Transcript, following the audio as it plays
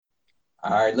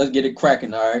All right, let's get it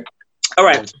cracking. All right. All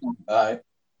right. All right.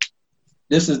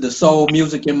 This is the Soul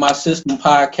Music in My System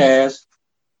podcast.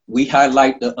 We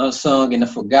highlight the unsung and the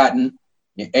forgotten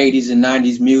in 80s and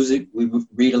 90s music. We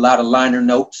read a lot of liner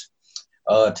notes.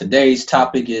 Today's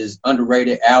topic is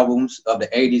underrated albums of the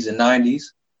 80s and 90s.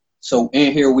 So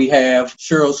in here we have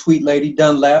Cheryl Sweet Lady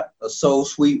Dunlap of Soul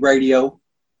Sweet Radio,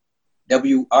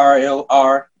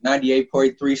 WRLR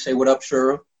 98.3. Say what up,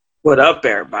 Cheryl. What up,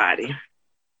 everybody?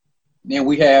 Then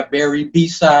we have Barry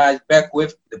B-Sides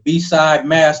Beckwith, the B-Side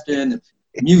master and the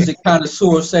music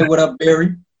connoisseur. Say what up,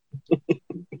 Barry.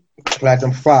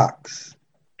 Platinum Fox.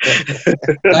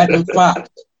 Platinum Fox.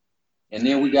 And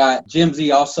then we got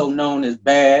Jimsie, also known as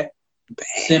Bad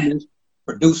Simmons,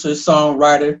 producer,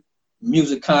 songwriter,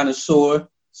 music connoisseur.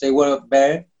 Say what up,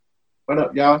 Bad. What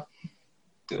up, y'all?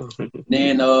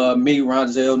 Then me,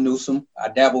 Ronzeyl Newsom. I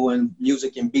dabble in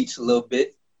music and beats a little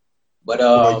bit.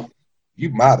 But you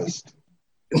modest.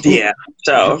 Yeah.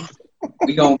 So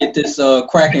we gonna get this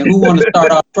cracking. Who want to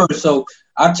start off first? So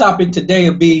our topic today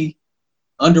will be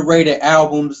underrated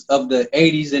albums of the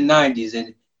 80s and 90s.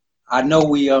 And I know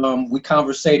we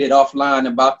conversated offline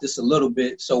about this a little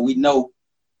bit, so we know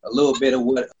a little bit of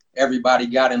what everybody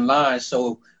got in line.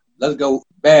 So let's go.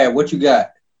 Bad, what you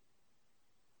got?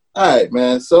 All right,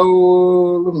 man. So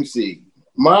let me see.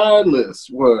 My list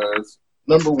was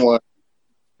number 1,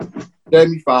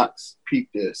 Jamie Foxx, Peep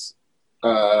This.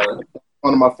 One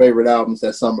of my favorite albums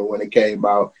that summer when it came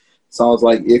out. Songs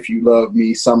like If You Love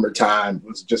Me, Summertime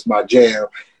was just my jam.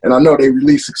 And I know they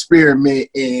released Experiment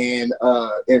and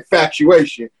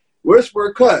Infatuation, which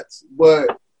were cuts, but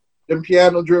them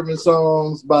piano-driven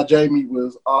songs by Jamie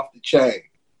was off the chain.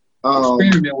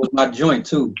 Experiment was my joint,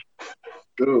 too.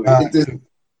 Dude,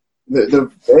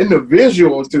 the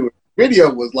visuals to it,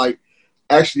 video was like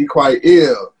actually quite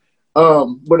ill.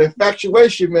 But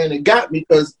Infatuation, man, it got me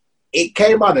because it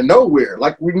came out of nowhere.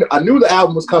 Like I knew the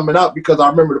album was coming out because I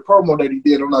remember the promo that he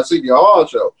did on our City Hall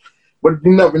show, but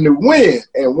you never knew when.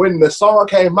 And when the song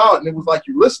came out and it was like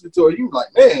you listened to it, you were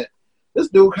like, man, this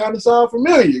dude kind of sound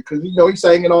familiar because he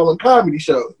sang it all on comedy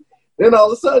shows. Then all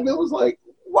of a sudden it was like,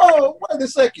 whoa, wait a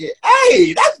second,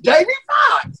 hey, that's Jamie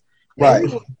Foxx. Right.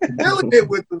 He was killing it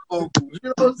with the vocals. You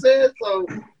know what I'm saying? So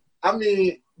I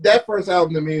mean, that first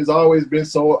album to me has always been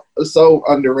so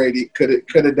underrated.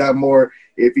 Could have done more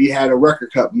if he had a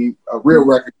record company, a real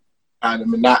record behind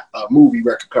him, and not a movie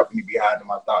record company behind him.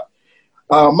 I thought.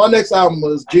 My next album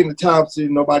was Gina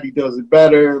Thompson, Nobody Does It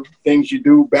Better, Things You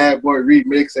Do, Bad Boy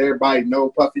Remix. Everybody know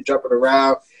Puffy Jumping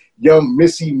Around, Young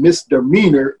Missy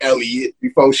Misdemeanor Elliott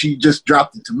before she just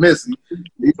dropped it to Missy.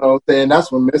 You know what I'm saying?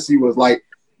 That's when Missy was like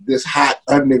this hot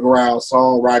underground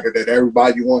songwriter that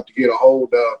everybody wanted to get a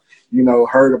hold of. You know,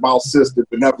 heard about Sister,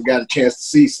 but never got a chance to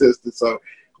see Sister. So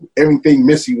everything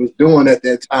Missy was doing at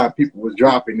that time, people was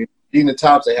dropping it. Gina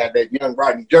Thompson had that young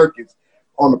Rodney Jerkins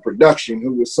on the production,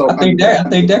 who was so. I think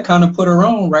that kind of put her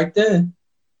on right there.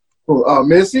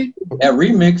 Missy. That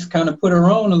remix kind of put her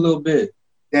on a little bit.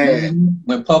 Yeah.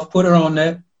 When Puff put her on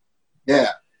that. Yeah,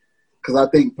 because I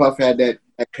think Puff had that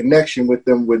connection with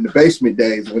them in the Basement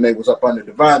days when they was up under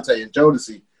Devontae and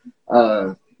Jodeci.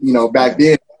 You know, back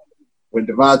then when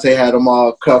Devontae had them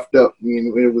all cuffed up, I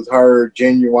mean, it was her,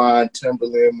 Genuine,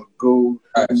 Timberland, Magoo,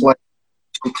 right.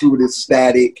 Included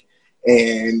Static,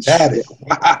 and Static.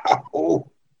 Wow.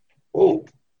 Oh.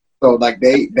 So like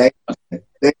they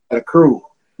had a crew.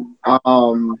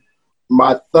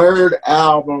 My third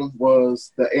album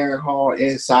was the Aaron Hall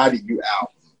Inside of You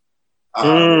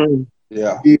album.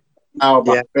 Yeah.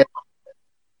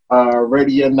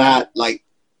 Ready or Not, like,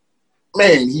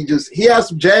 man, he has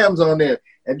some jams on there.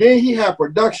 And then he had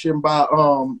production by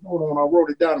hold on, I wrote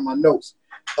it down in my notes.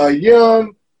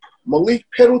 Young Malik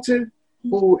Piddleton,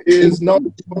 who is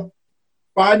known for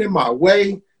Finding My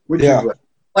Way, which is a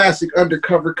classic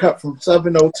undercover cut from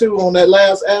 702 on that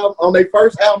last album, on their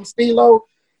first album, Stilo,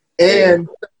 and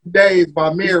Days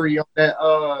by Mary on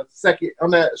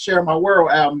that Share My World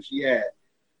album she had.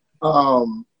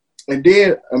 And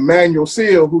then Emmanuel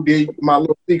Seal, who did My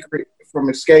Little Secret from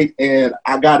Escape and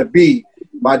I Gotta Be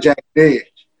by Jack Dedge.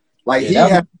 Like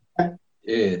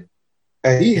Hey,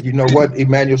 you know what?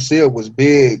 Emmanuel Seal was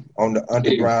big on the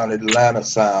underground Atlanta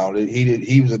sound.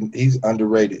 He's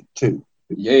underrated too.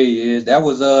 Yeah, he is. That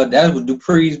was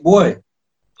Dupree's boy.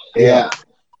 Yeah.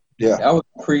 That was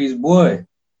Dupree's boy.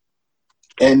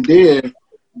 And then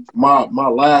my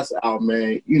last album,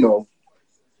 man, you know,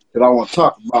 that I want to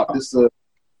talk about, this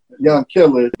young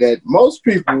killer that most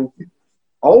people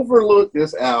overlook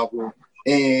this album,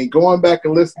 and going back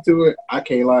and listen to it, I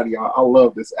can't lie to y'all, I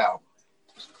love this album.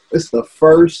 It's the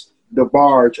first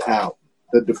DeBarge album,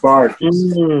 the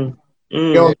DeBarges.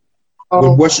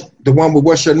 The one with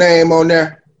What's Your Name on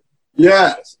there?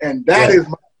 Yes, and that is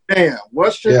my jam.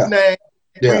 What's Your Name?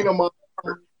 Yeah. Queen of My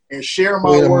Heart and Share My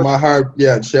Queen Word. of My Heart,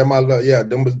 Share My Love. Yeah,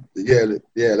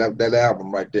 that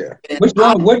album right there.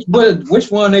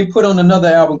 Which one they put on another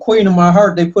album? Queen of My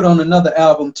Heart, they put on another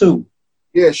album too.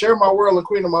 Yeah, Share My World and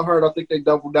Queen of My Heart. I think they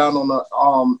doubled down on the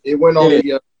it went on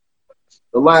the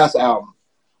last album.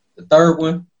 The third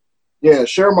one? Yeah,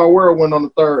 Share My World went on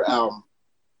the third album.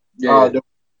 Yeah.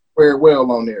 Very well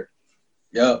on there.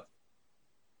 Yep.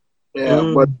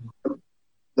 Yeah, but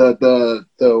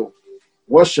the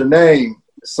What's Your Name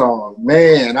song,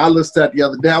 man, I listened to that the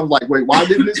other day. I was like, wait, why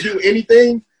didn't this do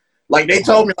anything? Like, they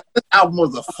told me this album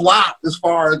was a flop as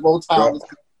far as Motown was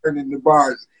concerned in the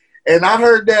bars. And I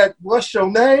heard that What's Your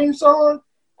Name song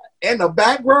and the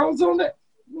backgrounds on that.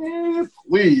 Man,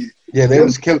 please. Yeah, they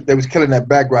was killing that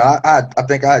background. I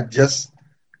think I had just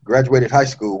graduated high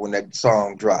school when that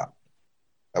song dropped.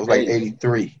 That was like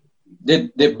 83.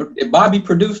 Did Bobby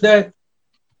produce that?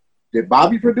 Did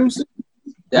Bobby produce it?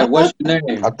 That What's Your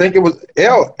Name? I think it was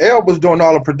L was doing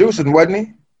all the producing, wasn't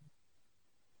he?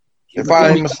 If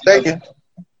I ain't mistaken.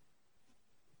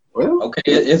 Well, okay,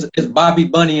 it's Bobby,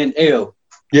 Bunny, and L.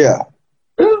 Yeah.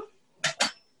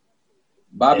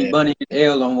 Bobby, Bunny, and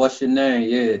L on What's Your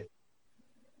Name?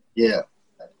 Yeah.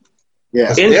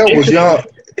 L was young.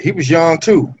 He was young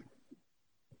too.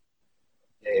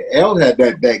 Yeah, L had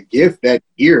that gift, that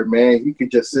ear, man. He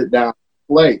could just sit down and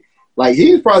play. Like,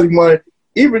 he's probably one,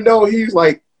 even though he's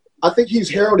like, I think he's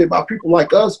heralded by people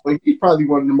like us, but he's probably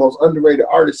one of the most underrated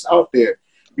artists out there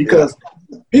because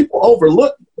people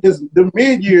overlook the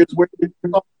mid years where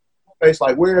it's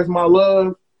like, Where's My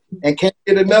Love and Can't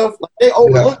Get Enough. Like, they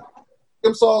overlook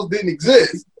them songs didn't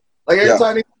exist. Like, every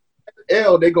time they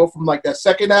L, they go from like that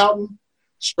second album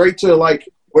straight to like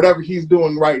whatever he's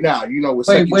doing right now. You know, with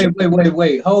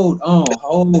wait. Hold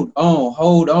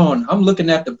on. I'm looking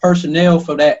at the personnel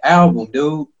for that album,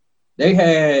 dude. They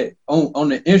had on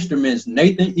the instruments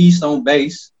Nathan East on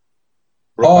bass,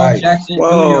 Paul Jackson Jr.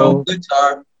 on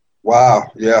guitar.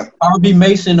 Wow, yeah. Bobby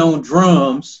Mason on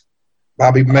drums.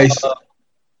 Bobby Mason.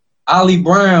 Ollie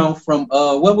Brown from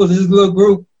what was his little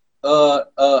group?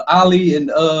 Ollie and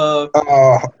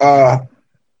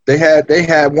they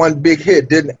had one big hit,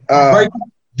 didn't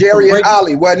Jerry and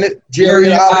Ollie, wasn't it?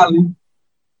 Jerry and Ollie.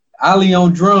 Ollie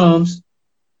on drums.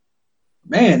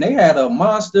 Man, they had a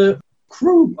monster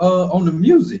crew on the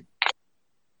music.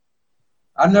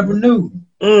 I never knew.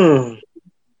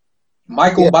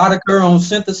 Michael Boddicker on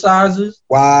synthesizers.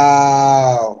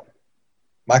 Wow.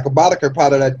 Michael Boddicker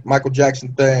part of that Michael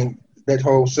Jackson thing, that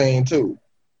whole scene too.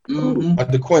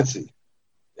 Under Quincy.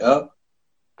 Yep.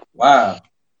 Wow.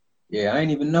 Yeah, I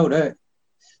didn't even know that.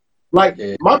 Like,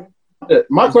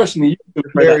 my question to you is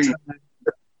very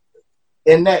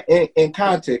in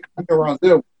context. I think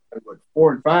Ronzeyl was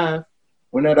 4 and 5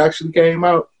 when that actually came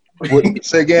out.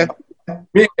 Say again.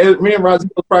 Me and Ronzeyl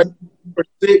was probably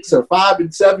 6 or 5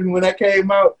 and 7 when that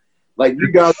came out. Like,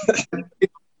 you guys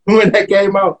when that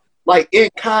came out. Like, in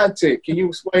context, can you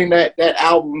explain that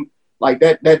album, like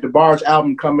that DeBarge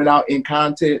album coming out in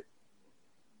content?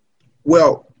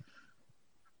 Well,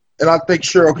 and I think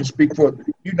Cheryl can speak for,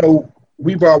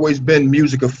 we've always been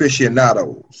music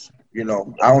aficionados. I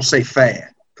don't say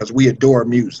fan because we adore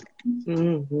music.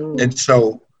 And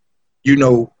so,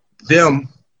 them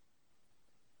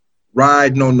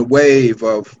riding on the wave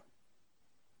of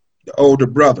the older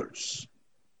brothers.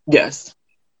 Yes.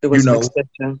 It was an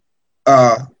exception.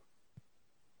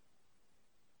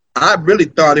 I really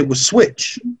thought it was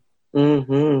Switch.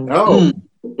 Oh.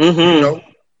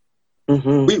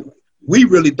 We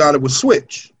really thought it was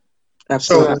Switch.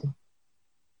 Absolutely.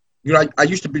 So, I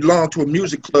used to belong to a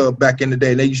music club back in the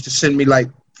day. They used to send me like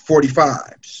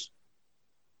 45s.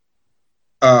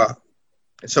 And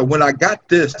so when I got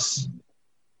this,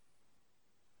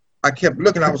 I kept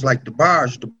looking. I was like,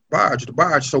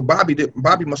 DeBarge. So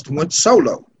Bobby must have went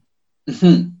solo.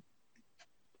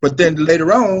 But then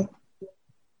later on,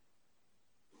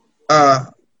 I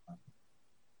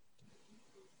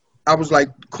was like,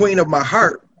 Queen of My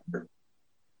Heart. I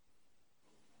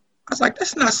was like,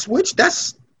 that's not Switch.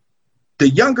 That's the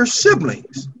younger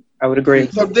siblings. I would agree.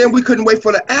 So then we couldn't wait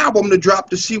for the album to drop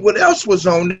to see what else was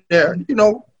on there,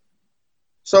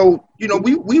 So,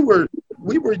 we were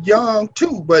young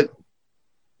too, but,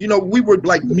 we were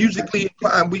like musically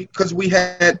inclined because we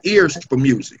had ears for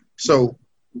music. So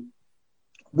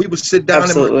we would sit down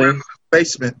in my grandma's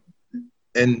basement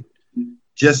and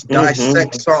just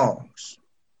dissect songs.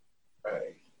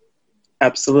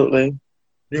 Absolutely.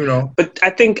 But I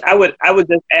think I would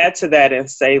just add to that and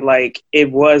say, like,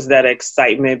 it was that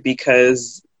excitement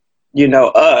because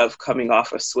of coming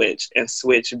off of Switch, and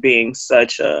Switch being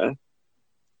such a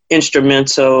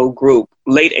instrumental group,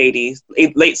 late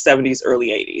 70s, early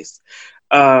 80s.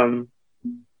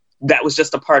 That was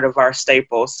just a part of our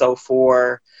staple. So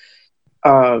for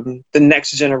the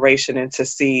next generation, and to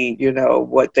see,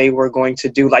 what they were going to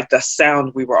do, like the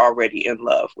sound we were already in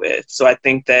love with. So I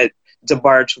think that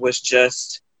DeBarge was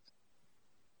just,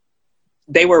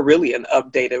 they were really an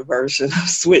updated version of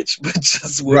Switch, but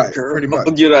just with Right, girl, pretty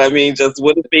much. you know what I mean? Just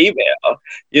with a female,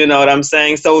 you know what I'm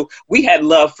saying? So we had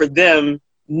love for them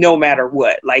no matter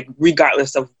what, like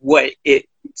regardless of what it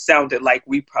sounded like,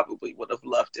 we probably would have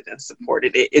loved it and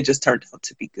supported it. It just turned out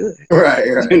to be good. Right.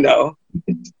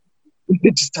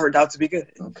 It just turned out to be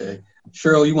good. Okay.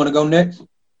 Cheryl, you want to go next?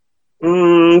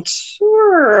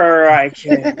 Sure, I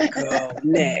can go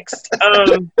next.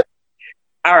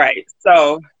 All right.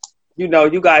 So,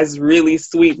 you guys really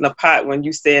sweetened the pot when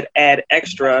you said add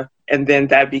extra, and then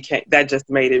that just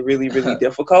made it really, really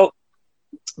difficult.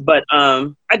 But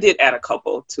I did add a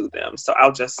couple to them. So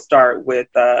I'll just start with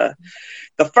the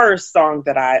first song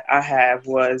that I have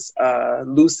was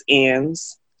Loose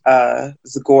Ends,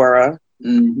 Zagora.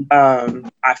 Mm-hmm.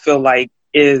 I feel like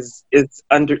I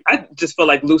just feel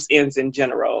like Loose Ends in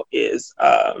general is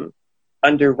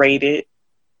underrated.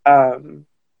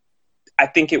 I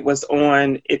think it was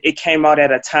it came out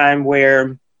at a time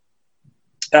where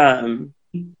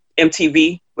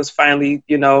MTV was finally,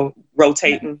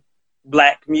 rotating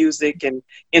Black music and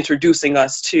introducing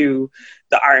us to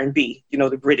the R&B,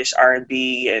 the British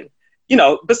R&B, and,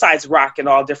 besides rock and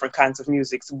all different kinds of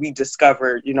musics we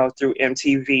discovered, through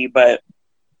MTV. But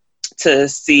to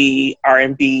see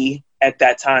R&B at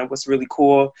that time was really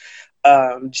cool.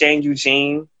 Jane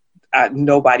Eugene,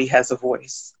 nobody has a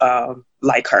voice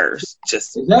like hers,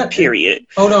 just period.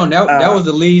 Hold on, that was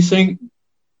the lead singer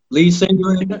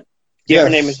in it? Yeah, her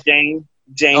name is Jane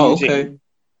Eugene. Okay.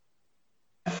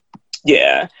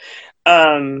 Yeah.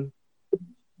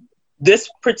 This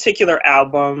particular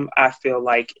album, I feel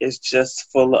like, is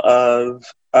just full of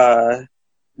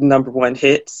number one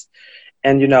hits.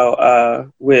 And,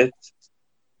 with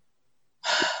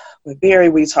Barry,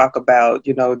 we talk about,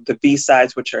 the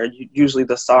B-sides, which are usually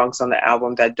the songs on the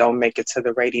album that don't make it to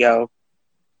the radio.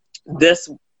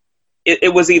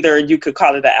 It was either, you could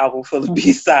call it an album full of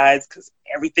B-sides because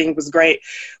everything was great,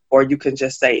 or you can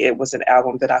just say it was an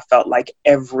album that I felt like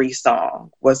every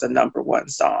song was a number one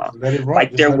song.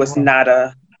 Like it wasn't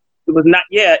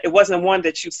one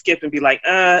that you skip and be like,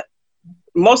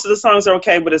 most of the songs are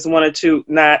okay, but it's one or two.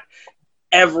 Not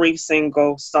every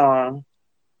single song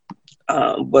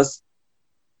was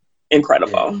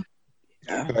incredible.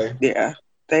 Yeah. Okay. Yeah.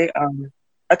 They,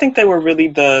 I think they were really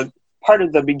the part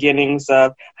of the beginnings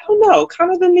of, I don't know,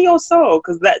 kind of the neo soul,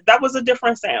 because that was a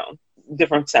different sound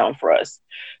for us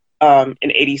in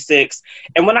 '86.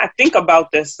 And when I think about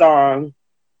this song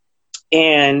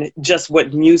and just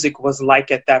what music was like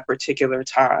at that particular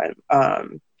time,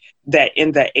 that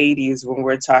in the '80s, when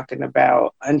we're talking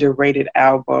about underrated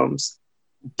albums,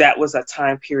 that was a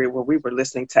time period where we were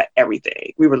listening to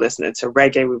everything. We were listening to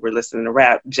reggae, we were listening to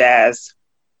rap, jazz.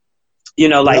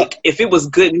 If it was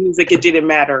good music, it didn't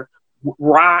matter.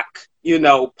 Rock,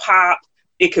 pop,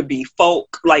 it could be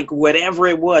folk, like whatever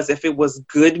it was. If it was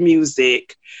good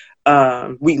music,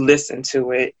 we listened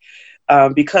to it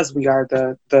because we are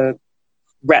the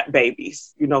rap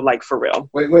babies, like for real.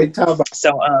 Wait, time out.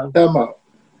 So, So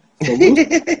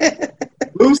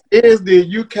Loose Ends,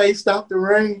 did UK Stop the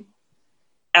Rain?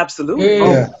 Absolutely.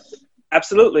 Yeah.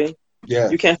 Absolutely. Yeah.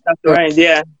 You Can't Stop the Rain.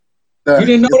 Yeah. You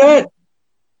didn't know that?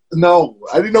 No,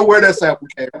 I didn't know where that sample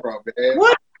came from, man.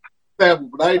 What? Sample,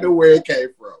 but I didn't know where it came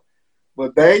from.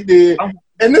 But they did. Oh.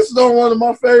 And this is on one of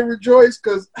my favorite joints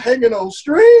because Hanging on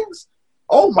Strings.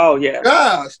 Oh yeah.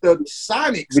 gosh, the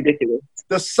sonics. Ridiculous.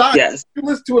 The sonics. Yes. You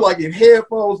listen to it like in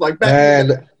headphones, like back in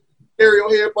the stereo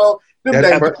headphones. Them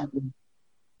days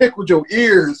tickled your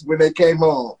ears when they came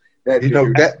on.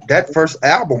 That first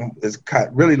album is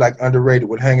really like underrated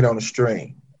with Hanging on a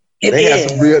String. They had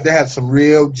some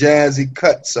real jazzy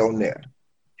cuts on there.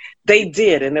 They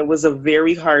did, and it was a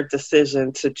very hard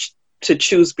decision to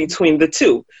choose between the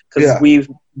two, because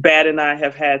Bad and I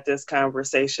have had this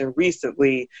conversation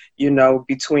recently,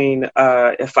 between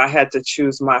if I had to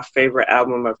choose my favorite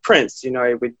album of Prince,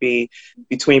 it would be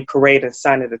between Parade and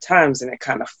Sign of the Times, and it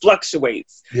kind of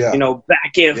fluctuates,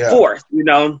 back and forth,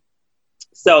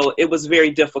 So it was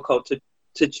very difficult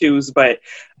to choose, but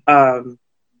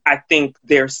I think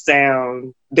their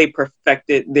sound, they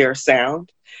perfected their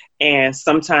sound. And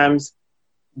sometimes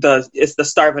it's the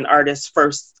starving artist's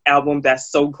first album that's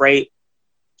so great,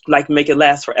 like Make It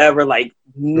Last Forever, like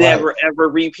never ever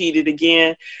repeat it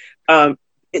again.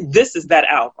 this is that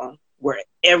album where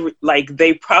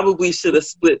they probably should have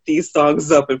split these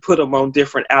songs up and put them on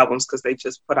different albums, because they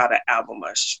just put out an album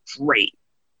of straight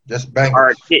Just bangers.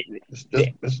 hard hitting. Just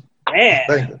Man,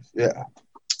 bangers. Yeah.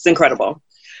 it's incredible.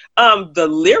 The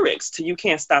lyrics to "You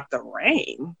Can't Stop the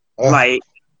Rain,"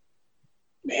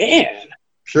 man.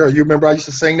 Sure, you remember I used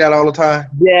to sing that all the time?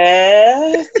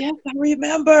 Yes, I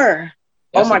remember.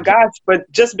 That's oh my gosh, but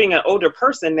just being an older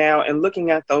person now and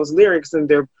looking at those lyrics, and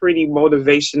they're pretty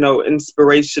motivational,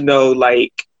 inspirational,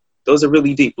 those are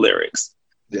really deep lyrics.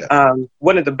 Yeah.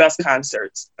 One of the best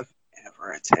concerts I've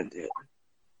ever attended.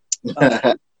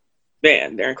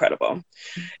 Man, they're incredible.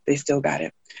 They still got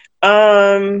it.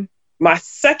 My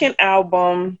second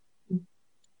album,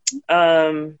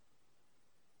 my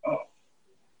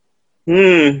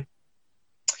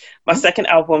second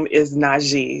album is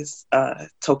Najee's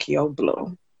Tokyo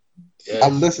Blue. I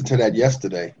listened to that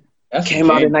yesterday.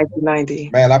 Came out in 1990.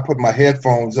 Man, I put my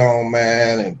headphones on,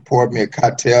 man, and poured me a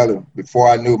cocktail. And before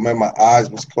I knew, man, my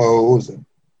eyes was closed. And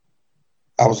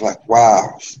I was like,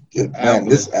 wow, man,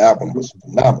 this album was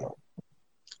phenomenal.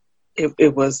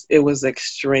 It was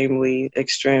extremely,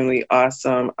 extremely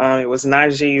awesome. It was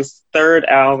Najee's third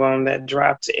album that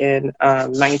dropped in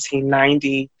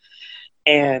 1990.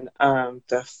 And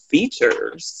the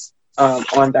features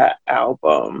on that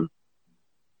album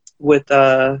with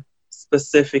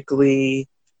specifically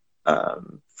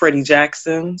Freddie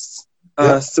Jackson's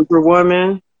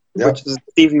Superwoman, which is a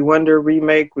Stevie Wonder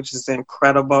remake, which is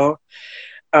incredible.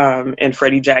 And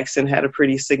Freddie Jackson had a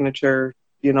pretty signature,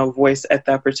 voice at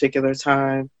that particular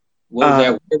time. What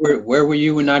was that? Where were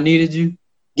you when I needed you?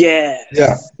 Yes.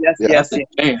 Yes.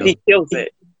 He kills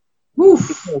it.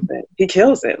 He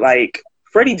kills it. Like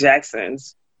Freddie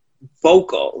Jackson's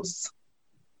vocals.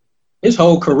 His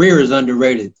whole career is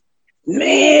underrated.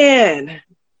 Man.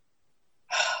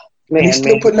 He's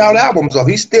still putting out albums though.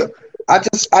 He's still. I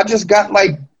just got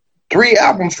like 3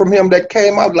 albums from him that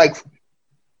came out like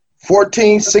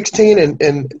 14, 16,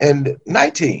 and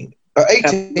 19 or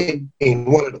 18.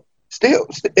 One of them still,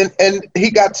 and he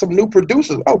got some new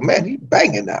producers. Oh man, he's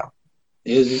banging now.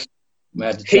 Is he? I'm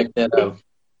gonna have to check that out.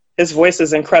 His voice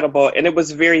is incredible, and it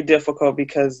was very difficult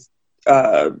because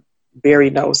Barry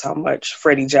knows how much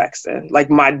Freddie Jackson. Like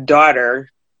my daughter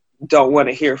don't want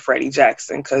to hear Freddie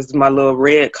Jackson because my little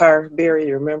red car, Barry,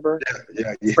 you remember?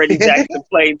 Yeah. Freddie Jackson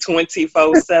played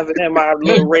 24/7 in my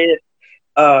little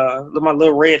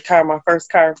red car, my first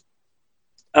car.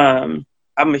 I'm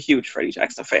a huge Freddie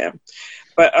Jackson fan,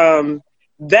 but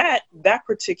that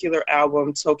particular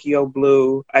album, Tokyo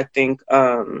Blue, I think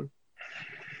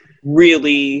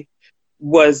really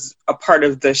was a part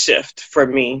of the shift for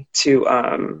me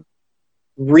to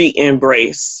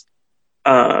re-embrace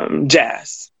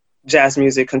jazz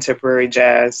music, contemporary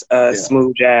jazz,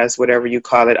 smooth jazz, whatever you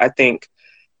call it. I think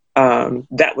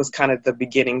that was kind of the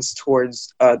beginnings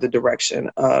towards the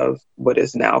direction of what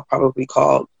is now probably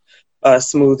called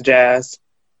smooth jazz,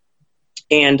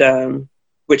 and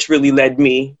which really led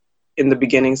me in the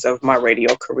beginnings of my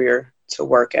radio career to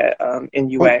work at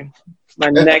NUA. My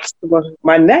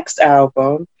next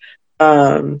album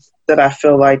that I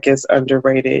feel like is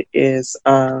underrated is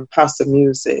House of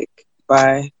Music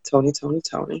by Tony.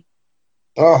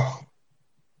 Oh.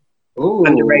 Ooh.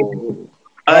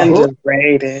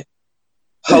 Underrated.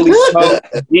 Holy smoke,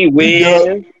 Gee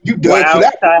Whiz. You dug for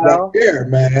that one right there,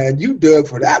 man. You dug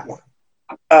for that one.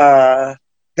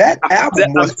 That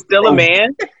album was. I'm still a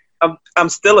man. I'm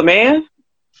still a man.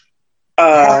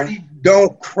 Party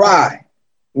Don't Cry.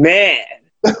 Man.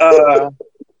 That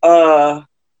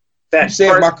you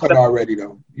said my cut already,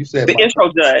 though. You said the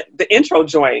intro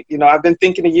joint. I've been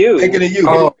thinking of you. Thinking of you.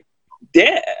 Oh,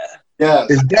 yeah. Yeah.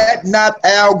 Is that not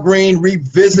Al Green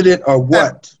revisited or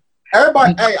what?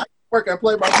 Everybody, hey, I work at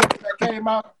Play by Play that came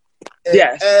out. And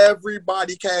yes.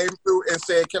 Everybody came through and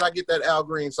said, "Can I get that Al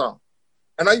Green song?"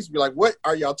 And I used to be like, "What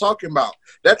are y'all talking about?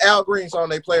 That Al Green song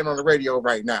they playing on the radio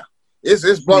right now.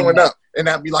 It's blowing up." And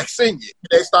I'd be like, "Sing it."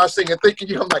 They start singing,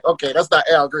 thinking I'm like, "Okay, that's not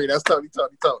Al Green. That's Tony."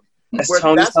 That's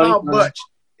how much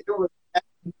it was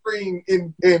Al Green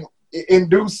in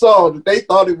due song that they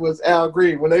thought it was Al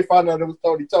Green. When they found out it was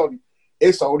Tony,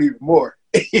 it sold even more,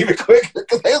 even quicker.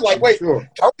 Because they was like, "Wait, sure.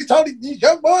 Tony, these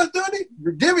young boys doing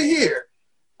it? Give it here."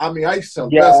 I mean, I used to sell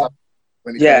best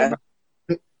when it came out.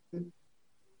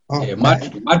 Yeah,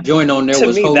 my joint on there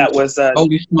was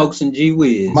Holy Smokes and Gee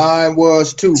Whiz. Mine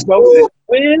was too. Smokes and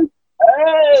Whiz?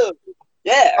 Oh,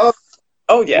 yeah.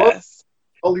 Oh, yes.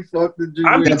 Holy Smokes and Gee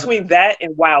Whiz. I'm between that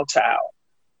and Wild Child.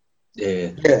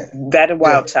 Yeah. That and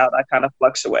Wild Child, I kind of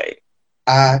fluctuate.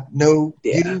 I know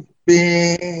you've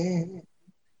been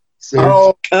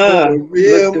a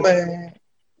real man.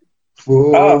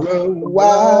 For Oh. a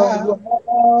while.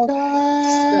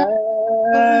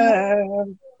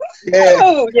 Yeah.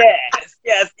 Oh, yes,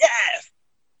 yes, yes.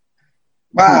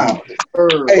 Wow.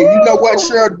 Hey, you know what,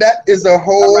 Cheryl? That is a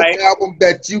whole album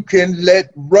that you can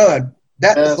let run.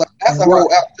 That's a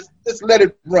whole album. Just let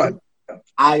it run.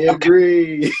 I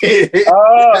agree.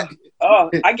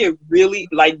 I get really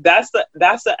like that's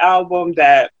the album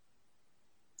that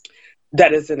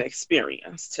is an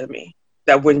experience to me.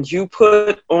 That when you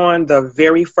put on the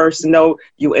very first note,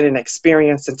 you in an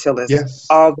experience until it's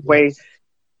all the way.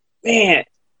 Man.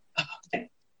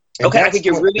 Okay, I could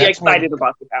get really excited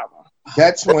about this album.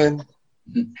 That's when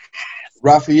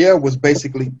Raphael was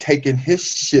basically taking his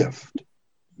shift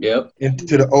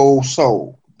into the old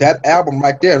soul. That album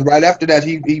right there, and right after that,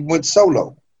 he went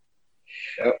solo.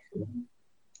 Yep.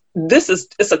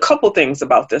 It's a couple things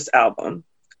about this album.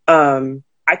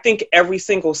 I think every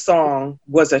single song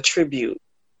was a tribute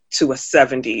to a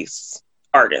 70s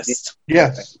artist.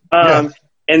 Yes. And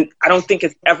I don't think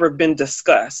it's ever been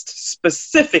discussed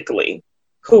specifically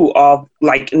who all,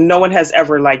 like, no one has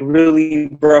ever like really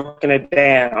broken it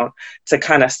down to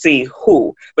kind of see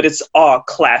who, but it's all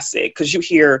classic because you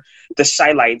hear the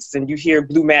Shy Lights and you hear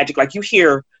Blue Magic, like you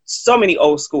hear so many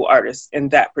old school artists in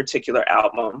that particular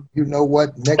album. You know what?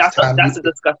 That's a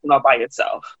discussion all by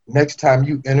itself. Next time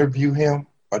you interview him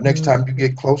or next time you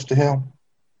get close to him,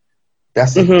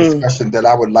 that's a discussion that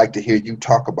I would like to hear you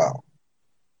talk about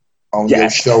on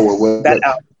your show or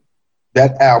whatever.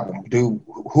 That album, dude,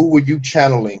 who were you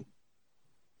channeling?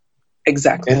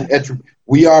 Exactly. And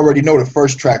we already know the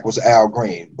first track was Al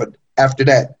Green, but after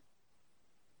that,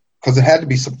 because it had to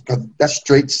be because that's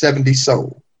straight 70s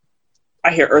soul.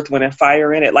 I hear Earth, Wind, and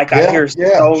Fire in it. Like I hear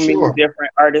so many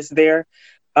different artists there.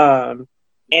 And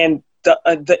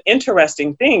the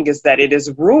interesting thing is that it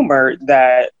is rumored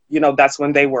that, you know, that's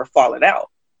when they were falling out.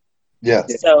 Yeah.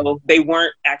 So they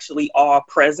weren't actually all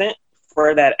present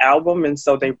for that album. And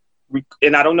so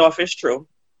and I don't know if it's true,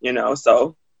 you know,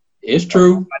 so. It's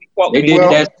true. They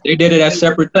did it at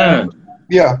separate times.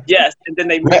 Yeah. Yes. And then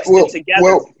they mixed it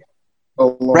together.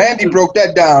 Randy broke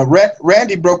that down.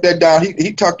 Randy broke that down.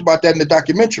 He talked about that in the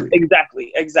documentary.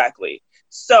 Exactly.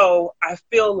 So I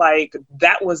feel like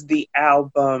that was the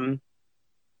album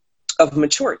of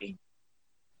maturity.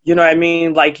 You know what I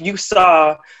mean? Like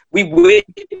we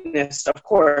witnessed, of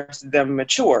course, them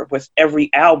mature with every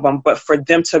album, but for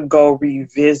them to go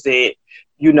revisit,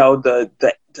 you know, the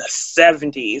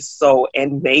 70s, so,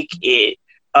 and make it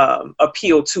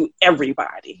appeal to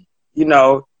everybody, you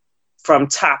know, from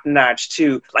Top Notch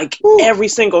to like every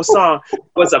single song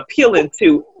was appealing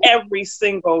to every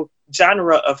single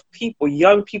genre of people.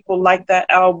 Young people like that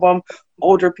album,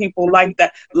 older people like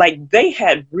that. Like they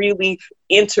had really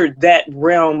entered that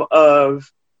realm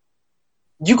of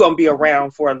you're going to be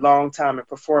around for a long time and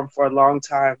perform for a long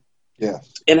time. Yeah.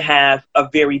 And have a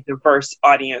very diverse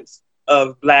audience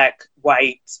of Black,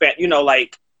 white, Spanish, you know,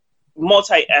 like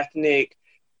multi-ethnic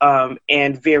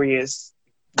and various,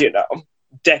 you know,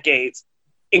 decades.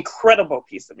 Incredible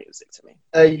piece of music to me.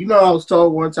 Hey, you know, I was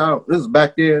told one time, this is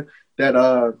back there, that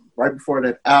right before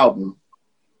that album,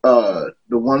 the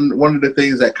one of the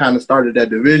things that kind of started that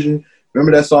division,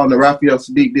 remember that song that Raphael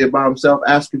Sadiq did by himself,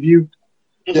 Ask of You?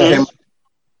 Mm-hmm.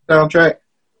 Soundtrack?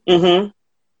 Mm-hmm.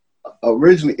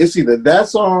 Originally, it's either that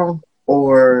song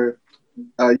or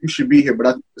You Should Be Here, but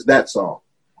I think it's that song.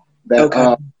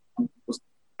 That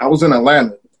I was in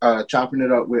Atlanta chopping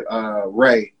it up with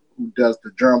Ray, who does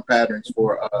the drum patterns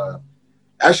for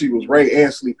actually it was Ray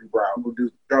and Sleepy Brown who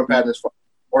do drum patterns for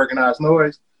Organized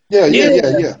Noise. Yeah.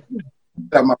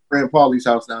 At my friend Paulie's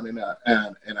house down in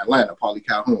Atlanta, Paulie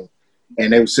Calhoun,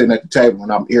 and they were sitting at the table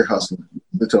and I'm ear hustling.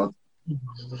 So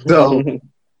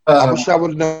I wish I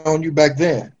would have known you back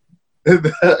then. I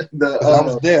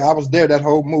was there that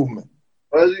whole movement.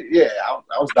 Yeah,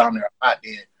 I was down there a lot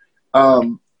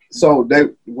then. So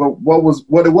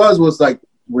what it was like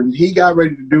when he got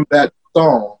ready to do that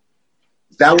song,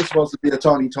 that was supposed to be a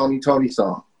Tony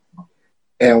song.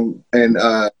 And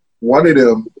one of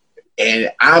them,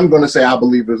 and I'm gonna say I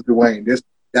believe it was Dwayne.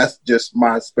 That's just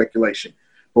my speculation.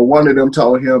 But one of them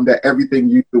told him that Everything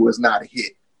You Do is not a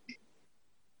hit.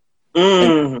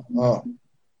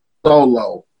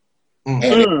 Solo.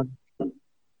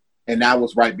 And that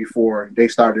was right before they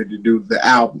started to do the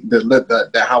album,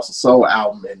 the House of Soul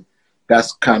album, and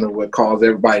that's kind of what caused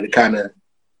everybody to kind of,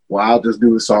 well, I'll just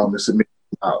do the song to submit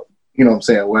out, you know what I'm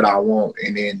saying, what I want.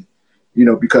 And then, you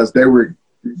know, because they were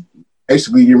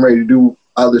basically getting ready to do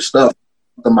other stuff,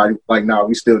 somebody was like, no,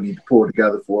 we still need to pull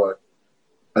together for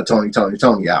a Tony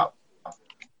out.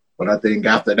 But I think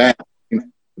after that, you know,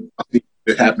 I think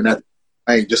it happened at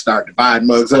I ain't just start dividing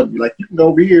mugs up. Be like, you can go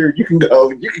over here, you can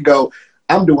go.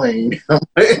 I'm Dwayne.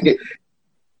 And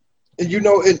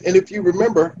and if you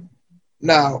remember,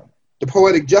 now the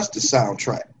Poetic Justice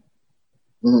soundtrack,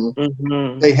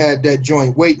 they had that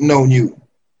joint Waiting on You.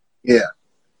 Yeah,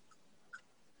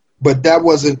 but that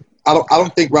wasn't. I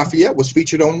don't think Raphael was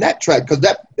featured on that track because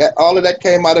that all of that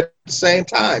came out at the same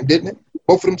time, didn't it?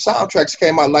 Both of them soundtracks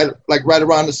came out like right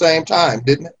around the same time,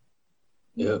 didn't it?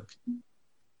 Yeah.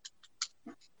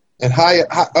 And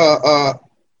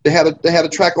they had a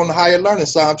track on the Higher Learning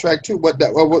soundtrack too. But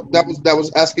that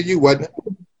was Asking You, wasn't it?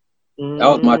 That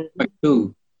was my track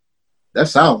too. That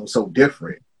sound was so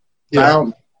different.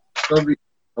 Yeah.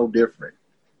 So different.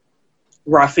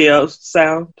 Raphael's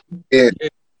sound. Yeah.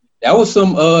 That was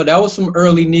some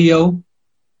early Neo.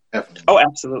 Definitely. Oh,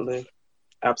 absolutely.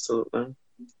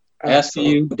 Asking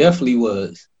You definitely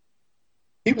was.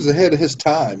 He was ahead of his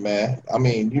time, man. I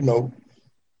mean,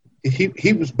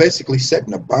 he was basically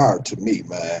setting a bar to me,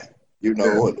 man.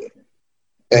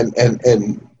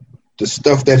 And the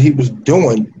stuff that he was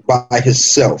doing by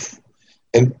himself,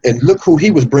 and look who he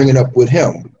was bringing up with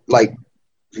him, like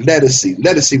Lettucey.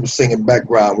 Lettucey was singing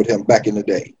background with him back in the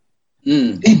day.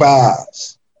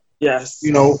 T-Boz. Yes.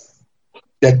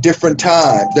 That Different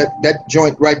Times, that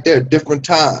joint right there, Different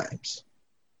Times,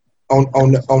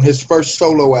 on his first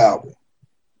solo album.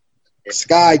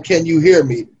 Sky, Can You Hear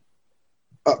Me?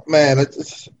 Man,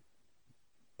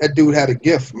 that dude had a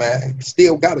gift, man. He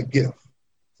still got a gift.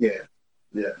 Yeah.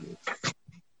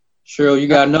 Cheryl, you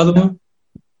got another one?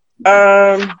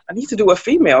 I need to do a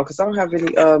female because I don't have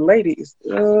any ladies.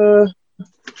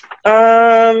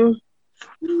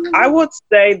 I would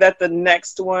say that the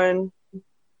next one,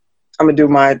 I'm gonna do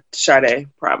my Sade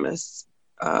Promise.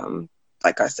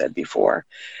 Like I said before,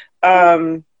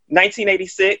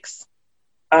 1986.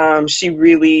 She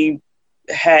really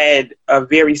had a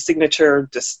very signature,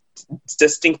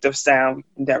 distinctive sound.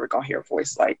 Never gonna hear a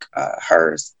voice like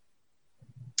hers.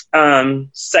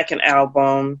 Second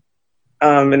album,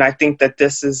 and I think that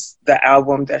this is the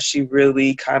album that she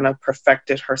really kind of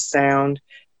perfected her sound.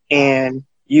 And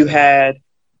you had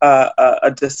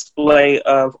a display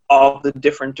of all the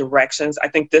different directions. I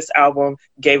think this album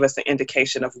gave us an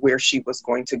indication of where she was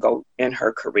going to go in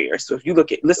her career. So if you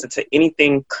listen to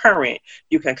anything current,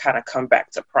 you can kind of come back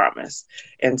to Promise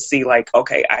and see like,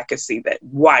 okay, I could see that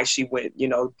why she went,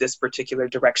 this particular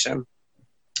direction.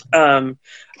 How much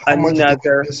did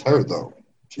we miss her though?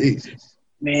 Jesus.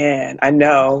 Man, I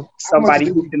know somebody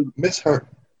who can miss her.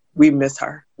 We miss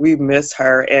her.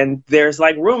 And there's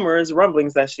like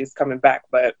rumblings that she's coming back,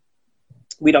 but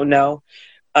we don't know.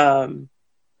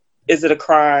 Is It a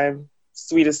Crime?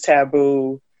 Sweet as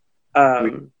Taboo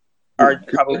are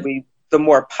probably the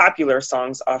more popular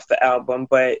songs off the album,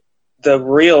 but the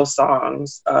real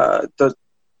songs, the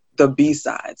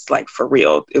B-sides, like for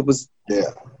real, it was,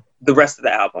 the rest of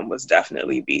the album was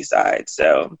definitely B-sides.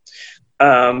 So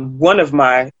one of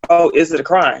my, Is It a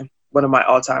Crime? One of my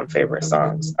all-time favorite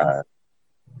songs.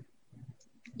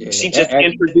 She just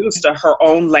introduced to her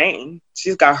own lane.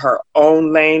 She's got her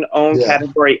own lane, own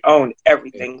category, own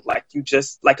everything. Like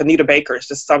Anita Baker. It's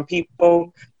just some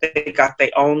people, they got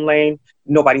their own lane.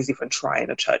 Nobody's even trying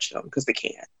to touch them because they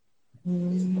can't.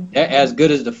 As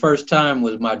Good as the First Time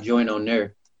was my joint on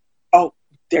there. Oh,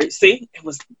 there. See, it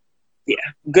was. Yeah,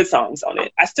 good songs on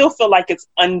it. I still feel like it's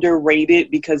underrated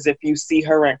because if you see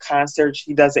her in concert,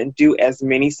 she doesn't do as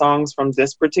many songs from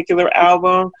this particular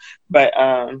album, but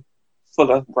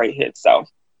full of great hits. So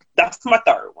that's my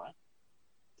third one.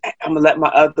 I'm gonna let my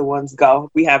other ones go.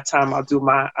 We have time. I'll do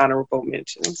my honorable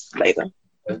mentions later.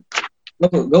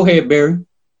 Go ahead, Barry.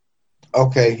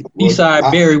 Okay.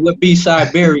 B-side Barry. What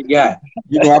B-side Barry got?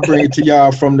 I bring it to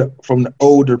y'all from the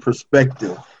older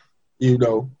perspective.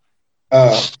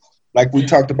 Like we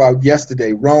talked about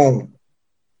yesterday, Rome's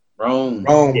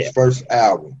first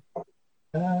album.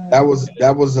 That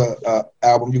was a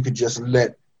album you could just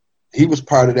let. He was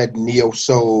part of that neo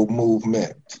soul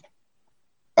movement.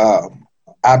 I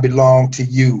Belong to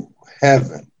You,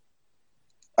 Heaven.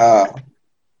 Man,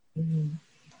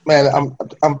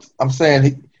 I'm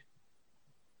saying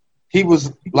he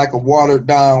was like a watered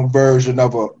down version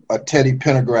of a Teddy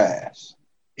Pendergrass.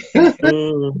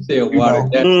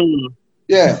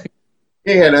 Yeah.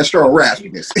 He had that strong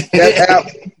raspiness.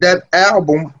 that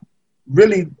album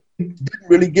didn't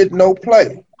really get no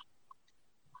play.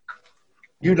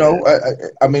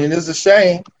 I mean, it's a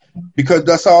shame because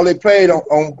that's all they played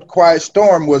on Quiet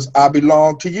Storm was I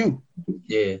Belong to You.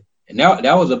 Yeah. And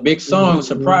that was a big song.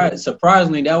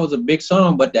 Surprisingly, that was a big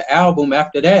song. But the album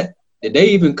after that, did they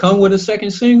even come with a second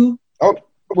single? Oh,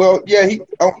 well, yeah, he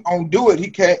on Do It,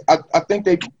 he came. I think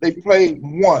they played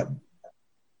one.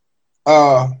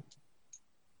 I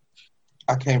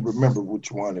can't remember which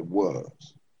one it was.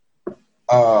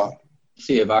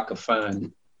 See if I can find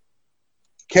it.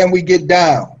 Can We Get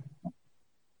Down?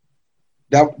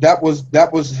 That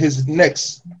was his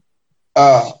next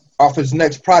off his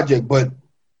next project, but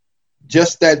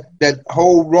just that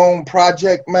whole Rome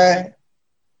project, man.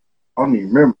 I don't even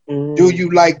remember. Do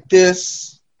You Like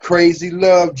This? Crazy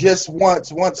Love, Just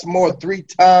Once, Once More, 3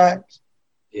 times.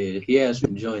 Yeah, he has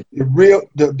some joints.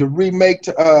 The remake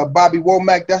to Bobby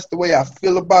Womack, That's the Way I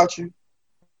Feel About You.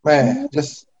 Man,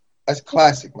 that's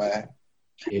classic, man.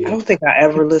 I don't think I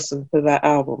ever listened to that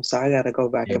album, so I gotta go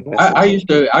back and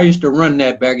listen. I used to run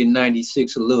that back in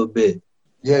 '96 a little bit.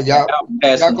 Yeah, y'all go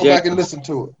back and listen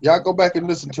to it. Y'all go back and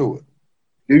listen to it.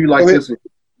 Do You Like This? I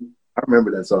remember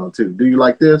that song too. Do You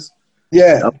Like This?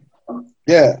 Yeah,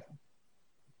 yeah.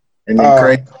 And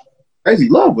then Crazy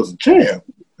Love was a jam.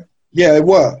 Yeah, it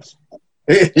was.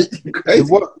 It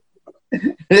was.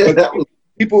 But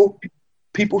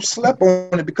people slept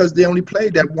on it because they only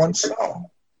played that one song.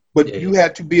 But you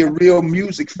had to be a real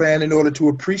music fan in order to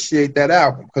appreciate that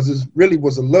album, because it really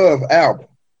was a love album.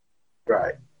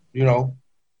 Right. You know.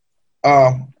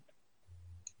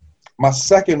 My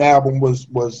second album was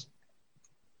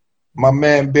my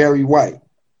man Barry White,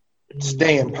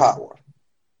 Staying Power.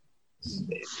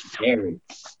 Barry.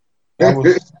 That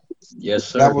was yes,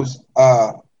 sir. That was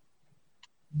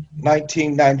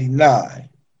 1999.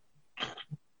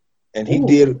 And he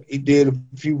did a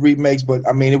few remakes, but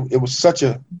I mean it was such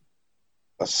a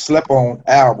slept-on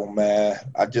album, man.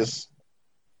 I used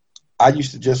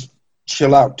to just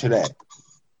chill out to that,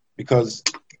 because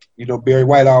you know Barry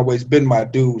White always been my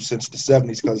dude since the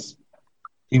 70s, because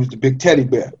he was the big teddy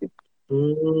bear.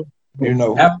 You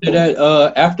know. After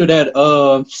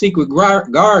that Secret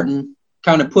Garden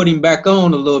kind of put him back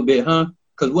on a little bit, huh?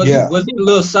 Because was he a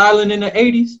little silent in the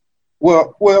 80s?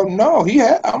 Well, no, he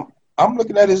had. I'm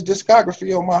looking at his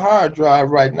discography on my hard drive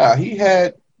right now. He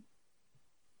had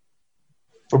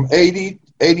from 80,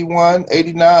 81,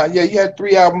 89. Yeah, he had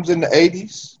 3 albums in the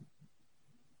 80s.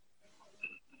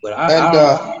 But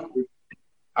I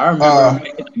remember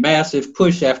making a massive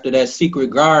push after that Secret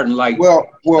Garden. Like, well,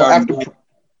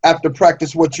 after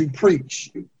Practice What You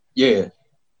Preach. Yeah.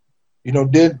 You know,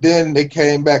 then they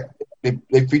came back.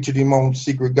 They featured him on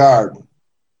Secret Garden.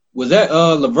 Was that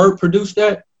Levert produced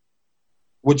that?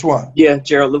 Which one? Yeah,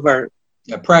 Gerald Levert.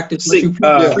 Yeah, Practice What You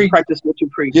Preach. Practice What You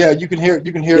Preach. Yeah, you can hear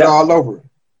it all over.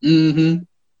 Mm-hmm.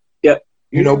 Yep.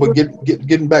 You know, but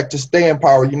getting back to Staying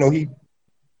Power, you know,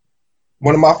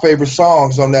 one of my favorite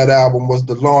songs on that album was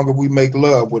The Longer We Make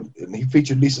Love, and he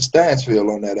featured Lisa Stansfield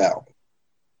on that album.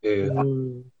 Yeah.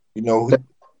 You know,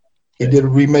 he did a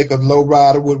remake of Low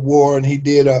Rider with War, and he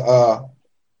did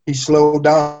he slowed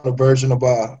down a version of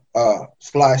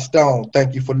Sly Stone,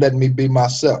 Thank You for Letting Me Be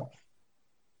Myself.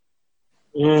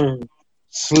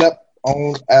 Slept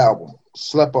on album.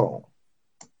 Slept on.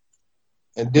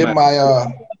 And then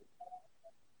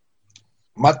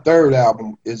my third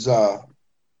album is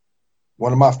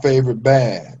one of my favorite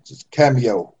bands. It's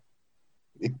Cameo.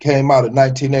 It came out in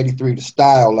 1983, the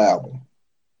Style album.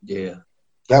 Yeah.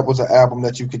 That was an album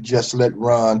that you could just let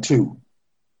run too.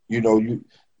 You know,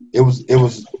 it was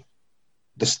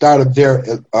the start of their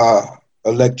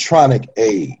electronic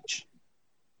age.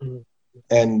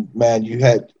 And man, you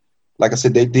had, like I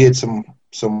said, they did some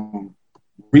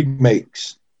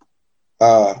remakes.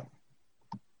 They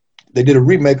did a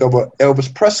remake of an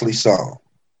Elvis Presley song,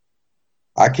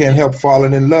 I Can't Help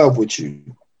Falling in Love with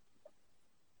You,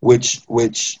 which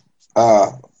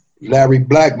Larry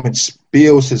Blackman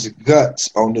spills his guts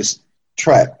on this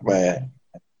track, man.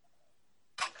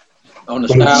 On the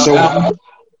Style album?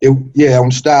 On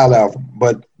the Style album.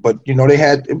 But you know, they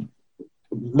had a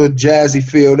little jazzy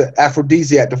feel. The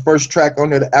Aphrodisiac, the first track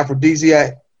on there, the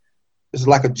Aphrodisiac, is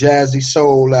like a jazzy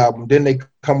soul album. Then they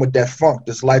come with that funk,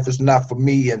 This Life Is Not For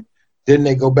Me, and then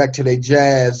they go back to their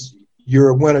jazz, You're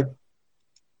a Winner.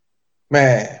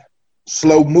 Man,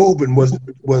 Slow Moving was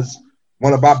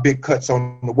one of our big cuts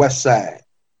on the West Side.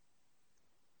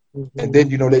 And then,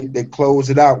 you know, they close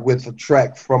it out with a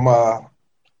track from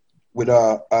with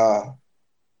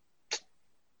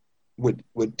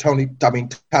Tommy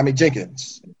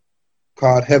Jenkins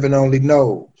called Heaven Only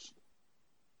Knows.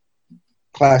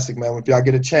 Classic, man. If y'all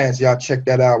get a chance, y'all check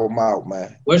that album out,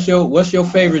 man. What's your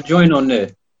favorite joint on there?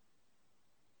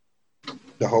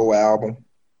 The whole album.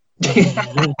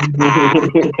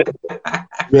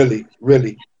 Really.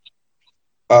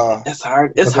 It's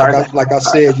hard. It's hard. Like I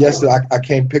said yesterday, I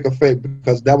can't pick a favorite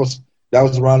because that was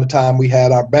around the time we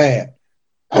had our band.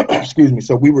 Excuse me.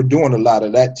 So we were doing a lot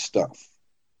of that stuff.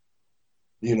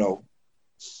 You know,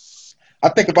 I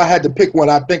think if I had to pick one,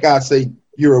 I think I'd say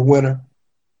You're a Winner.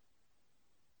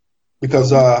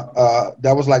 Because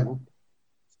that was like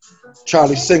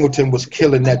Charlie Singleton was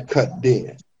killing that cut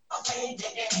then.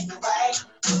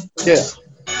 Yeah.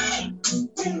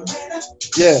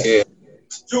 Yeah.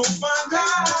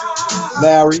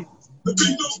 Larry.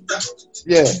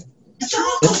 Yeah.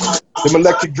 Them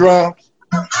electric drums.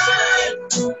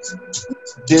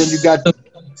 Then you got.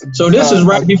 So this is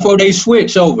right before they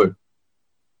switch over.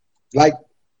 Like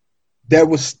there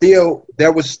was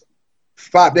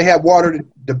 5. They had watered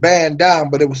the band down,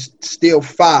 but it was still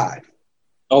 5.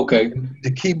 Okay.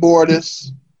 The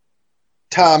keyboardist,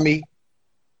 Tommy,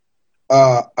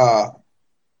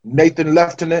 Nathan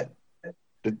Lieutenant,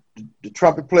 the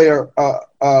trumpet player,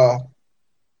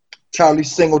 Charlie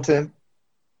Singleton,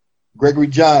 Gregory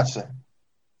Johnson.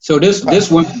 So this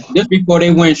before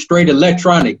they went straight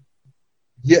electronic.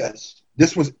 Yes,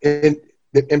 this was in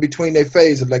between their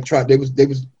phase of electronic. They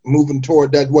was moving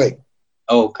toward that way.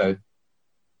 Okay.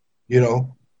 You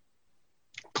know,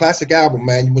 classic album,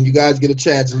 man. When you guys get a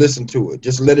chance, listen to it.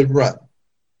 Just let it run.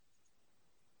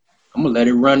 I'm gonna let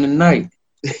it run tonight.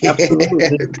 Absolutely.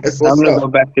 I'm gonna go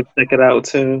back and check it out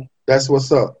too. That's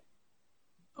what's up.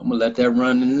 I'm gonna let that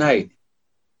run tonight.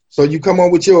 So you come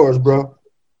on with yours, bro. All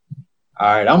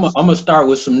right, I'm gonna start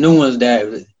with some new ones that,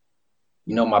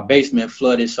 you know, my basement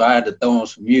flooded, so I had to throw on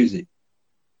some music.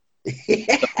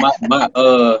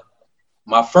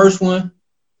 My first one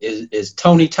is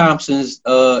Tony Thompson's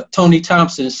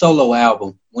solo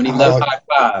album, When He Left High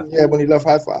Five. Yeah, When He Left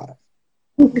High Five.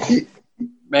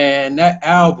 Man, that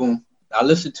album, I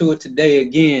listened to it today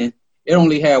again. It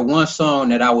only had one song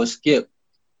that I would skip.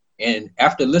 And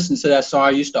after listening to that song,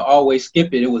 I used to always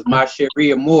skip it. It was My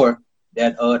Cheryl More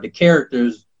that the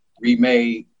characters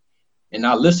remade. And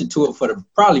I listened to it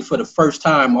probably for the first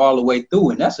time all the way through,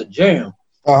 and that's a jam.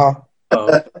 Uh-huh.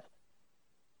 But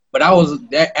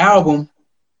that album,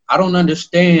 I don't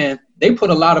understand. They put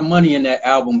a lot of money in that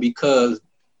album because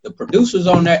the producers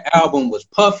on that album was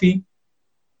Puffy,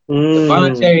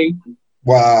 Devontae,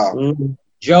 wow,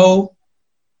 Joe,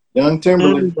 Young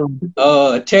Timberlake,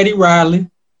 Teddy Riley,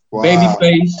 wow.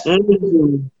 Babyface,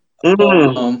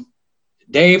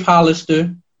 Dave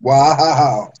Hollister,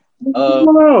 wow,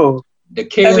 the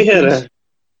characters,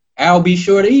 Al B.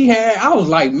 Short. I was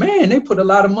like, man, they put a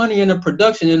lot of money in the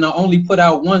production and they only put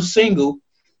out one single.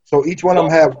 So each one of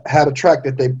them had a track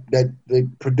that they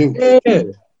produced. Yeah,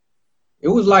 it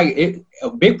was like a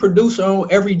big producer on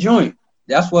every joint.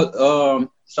 That's what. So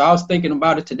I was thinking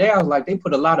about it today. I was like, they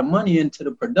put a lot of money into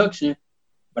the production,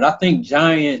 but I think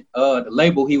Giant, the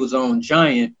label he was on,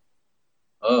 Giant,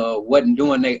 wasn't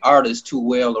doing their artists too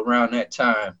well around that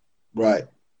time. Right.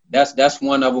 That's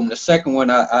one of them. The second one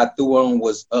I threw on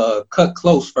was Cut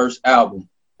Close first album.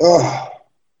 Oh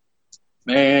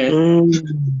man.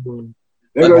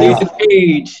 Athena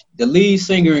Cage, the lead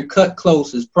singer in Cut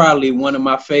Close, is probably one of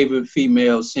my favorite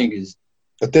female singers.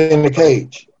 Athena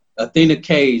Cage,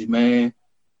 man.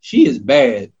 She is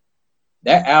bad.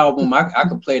 That album, I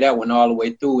could play that one all the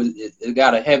way through. It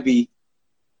got a heavy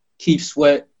Keith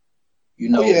Sweat, you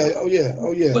know. Oh yeah.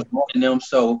 Was more than them.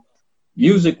 So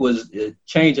music was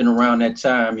changing around that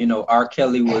time. You know, R.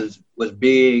 Kelly was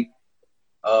big.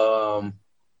 The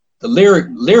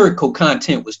lyrical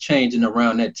content was changing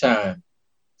around that time.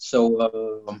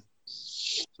 So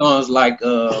songs like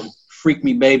 "Freak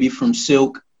Me Baby" from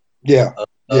Silk. Yeah.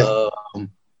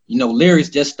 You know, lyrics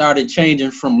just started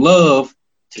changing from love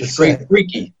to straight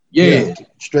freaky. Yeah.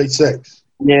 Straight sex.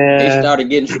 Yeah. They started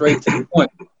getting straight to the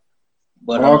point.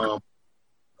 But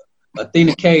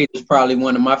Athena Cage is probably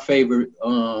one of my favorite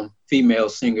female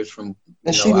singers from.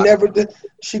 And she never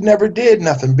did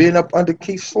nothing being up under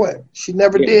Keith Sweat. She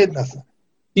never did nothing.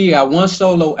 She got one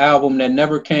solo album that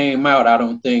never came out, I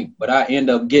don't think, but I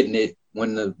ended up getting it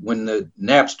when the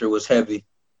Napster was heavy.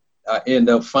 I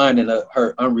ended up finding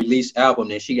her unreleased album,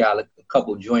 and she got a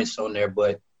couple joints on there,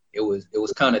 but it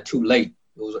was kind of too late.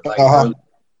 It was like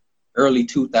early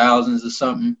 2000s or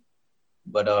something.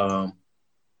 But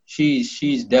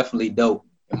she's definitely dope.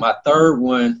 And my third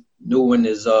new one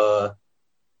is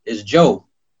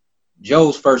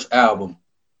Joe's first album.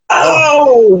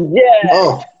 Oh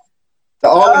yeah.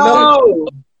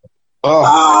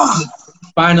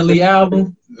 Finally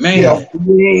album, man.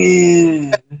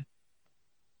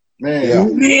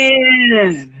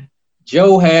 Man.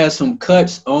 Joe had some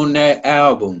cuts on that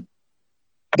album.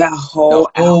 The whole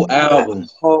album.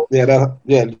 Just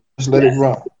let it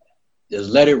run. Just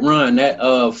let it run. That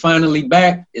Finally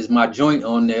Back is my joint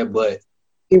on there, but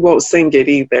he won't sing it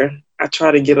either. I try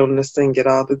to get him to sing it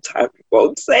all the time. He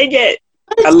won't sing it.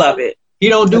 I love it. He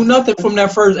don't do nothing from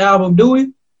that first album, do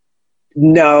he?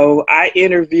 No, I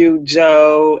interviewed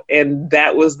Joe, and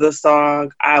that was the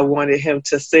song I wanted him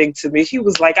to sing to me. He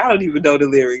was like, I don't even know the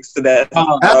lyrics to that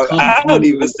song. I don't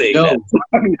even sing that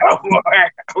song no more. I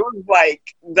was like,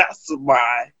 that's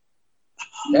why.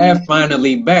 That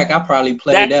Finally Back, I probably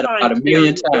played that about 1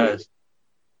 million times.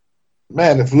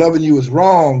 Man, If Loving You Is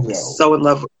Wrong, though. So in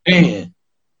love with Man.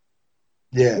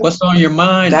 Yeah. What's on Your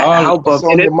Mind? that album. What's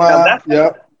on Your Mind?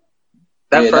 Yep.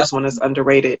 That first one is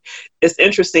underrated. It's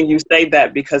interesting you say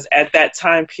that because at that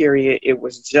time period, it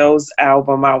was Joe's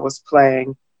album I was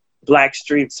playing,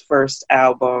 Blackstreet's first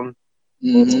album,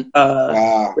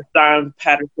 Rashawn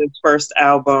Patterson's first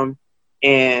album,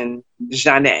 and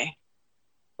Jeanne.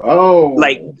 Oh,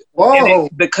 like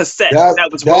the cassette that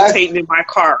was rotating in my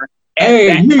car at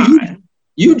that time.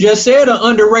 You just said an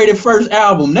underrated first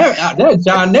album. That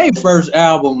Jeanne first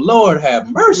album. Lord have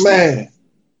mercy, man.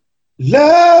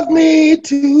 Love Me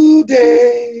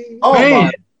Today. Oh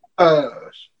man. My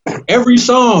gosh. Every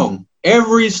song. Get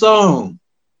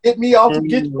me off,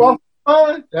 get you off my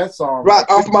mind. That song. Right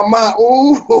off my mind.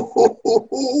 Ooh,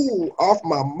 off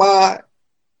my mind.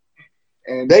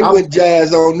 And they went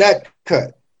jazz on that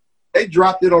cut. They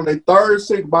dropped it on their third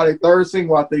single, I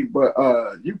think, but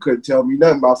you couldn't tell me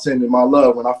nothing about Sending My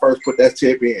Love when I first put that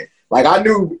tip in. Like, I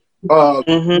knew was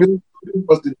the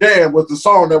jam, was the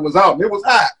song that was out, and it was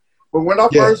hot. But when I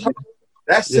first heard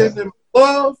that Sending My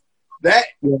Love, that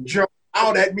jumped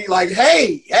out at me like,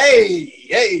 hey,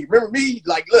 remember me?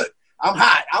 Like, look, I'm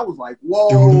hot. I was like,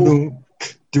 whoa.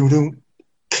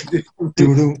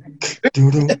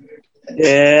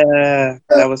 Yeah,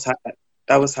 that was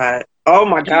hot. Oh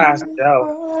my gosh,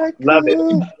 Joe. Love it.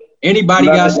 Anybody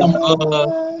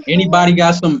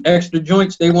got some extra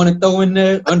joints they want to throw in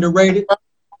there? Underrated?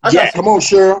 Come on,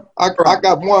 Cheryl. I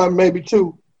got one, maybe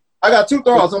two. I got two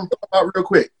throws I'm talking about real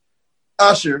quick.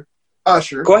 Usher.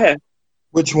 Go ahead.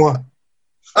 Which one?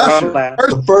 Usher.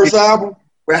 The first album?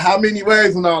 With How Many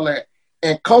Ways and all that.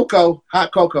 And Coco,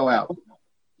 Hot Coco album.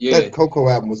 Yeah. That Coco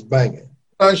album was banging.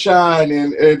 Sunshine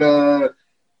and the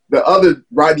other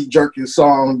Rodney Jerkins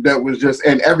song that was just,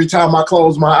 and Every Time I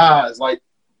Close My Eyes, like,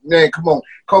 man, come on.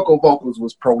 Coco vocals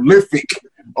was prolific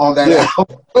on that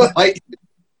album. Like,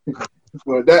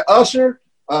 but that Usher,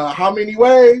 How Many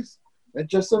Ways? And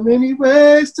just so many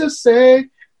ways to say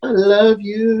I love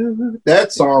you.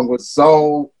 That song was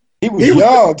so. He was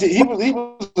young. He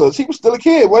was still a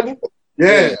kid, wasn't he?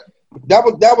 Yeah.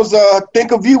 That was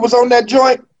Think of You was on that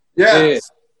joint.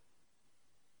 Yes.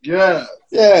 Yeah.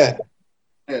 Yeah.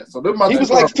 Yeah. So he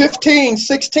was like 15,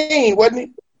 16, wasn't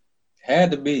he?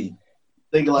 Had to be.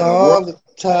 Thinking like all the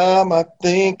time I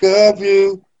think of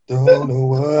you. Don't know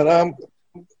what I'm.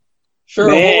 Sure.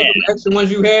 What were the extra ones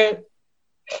you had?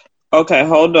 Okay,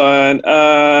 hold on.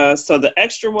 So the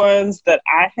extra ones that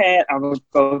I had, I will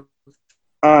go.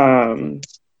 Rashawn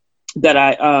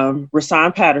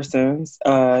Patterson's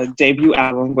debut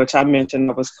album, which I mentioned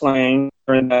I was playing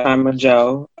during the time of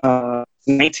Joe,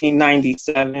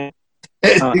 1997.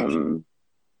 And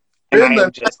I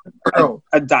am just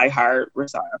a diehard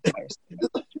Rashawn Patterson.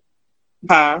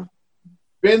 Huh?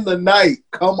 Spend the Night,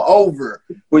 Come Over.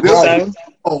 Would you say?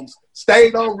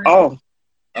 Stayed on. Oh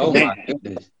my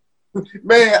goodness.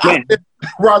 Man.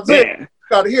 Ronzeyl, you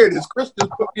gotta hear this. Christian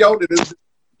put me on to this.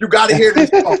 You gotta hear this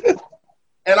song.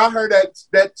 And I heard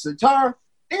that sitar.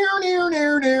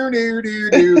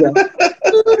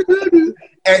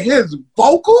 And his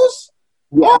vocals,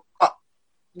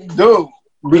 dude,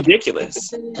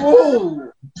 ridiculous.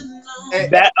 Ooh. And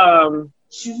that come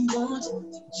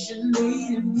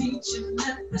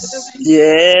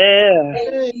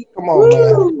on,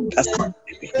 man. That's my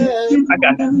baby. I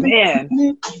got that, man.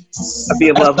 I'd be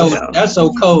in love with him. That's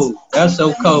so cold.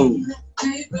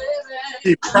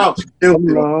 He crouched.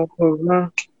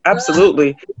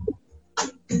 Absolutely.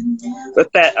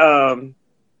 But that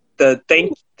the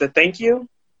thank you.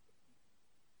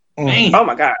 Oh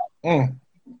my God.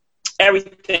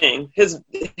 Everything. His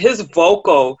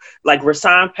vocal, like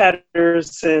Rashawn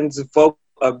Patterson's vocal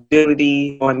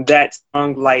ability on that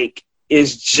song, like,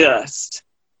 is just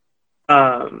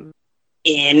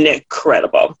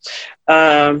incredible.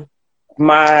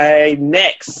 My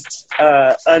next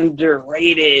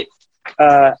underrated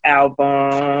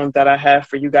album that I have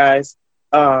for you guys,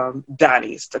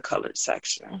 Donnie's The Colored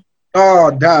Section.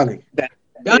 Oh, Donnie.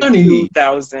 Donnie.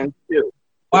 2002.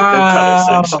 Wow. The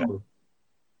Colored Section.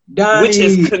 Donnie. Which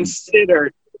is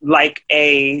considered like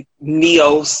a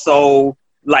neo-soul,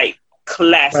 like,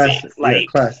 classic.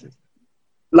 Classic.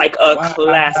 Like a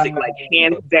classic, like,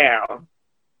 hands down.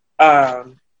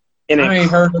 And I ain't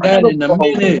heard of that in a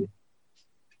minute.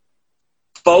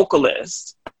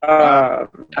 Vocalist.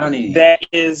 Donnie. That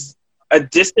is a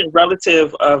distant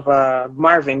relative of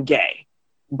Marvin Gaye,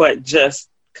 but just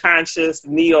conscious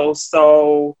neo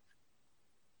soul.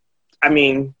 I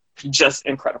mean, just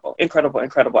incredible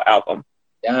album.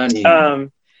 Donnie.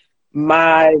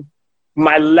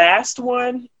 My last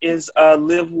one is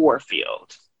Liv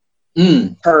Warfield.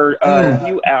 Her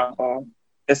new album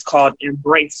is called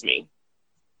Embrace Me.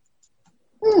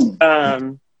 Full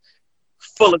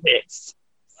of hits.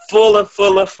 Full of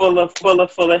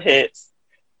hits.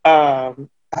 I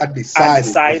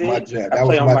decided. I That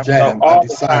play was on my my jam. phone I all the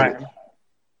decided. time.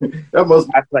 That must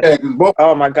I play.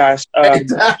 Oh my gosh.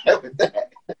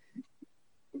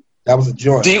 That was a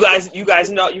joy. Do you guys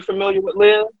know, you familiar with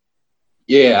Liv?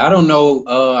 Yeah, I don't know.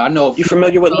 I know. You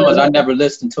familiar with Liv? I never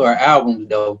listened to her albums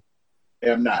though.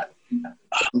 I'm not.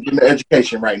 I'm getting the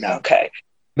education right now. Okay.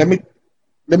 Let me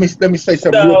say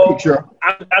something real quick, Cheryl.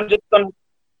 I'm just gonna.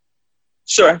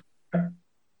 Sure.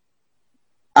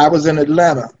 I was in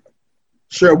Atlanta.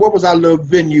 Cheryl, what was our little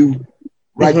venue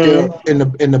right there in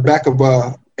the back of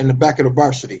the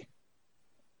varsity?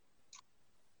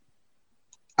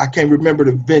 I can't remember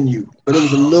the venue, but it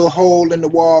was a little hole in the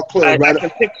wall club I can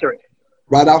picture it.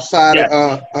 Right outside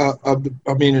Yes.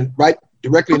 Right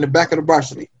directly in the back of the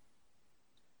varsity.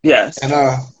 Yes. And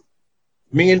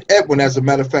me and Edwin, as a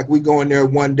matter of fact, we go in there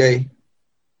one day,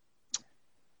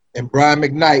 and Brian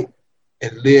McKnight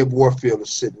and Liv Warfield are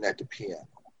sitting at the piano.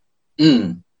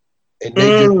 And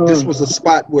this was a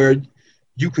spot where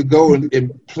you could go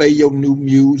and play your new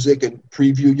music and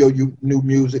preview your new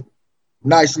music.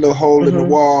 Nice little hole in the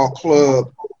wall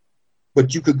club,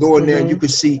 but you could go in there and you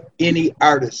could see any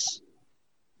artist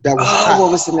that was hot.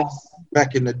 What was the name?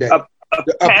 Back in the day?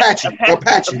 Apache. The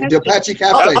Apache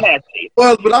Cafe. Apache.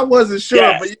 Well, but I wasn't sure.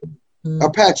 Yes. But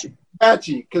Apache,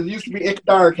 because it used to be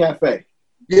Ikdar Cafe.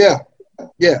 yeah.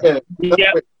 Yep.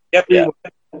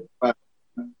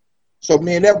 So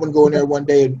me and Edwin go in there one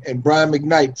day, and Brian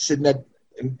McKnight sitting at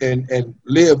and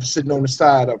Liv sitting on the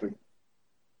side of him.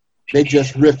 They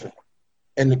just riffing,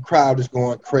 and the crowd is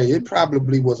going crazy. It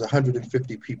probably was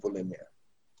 150 people in there.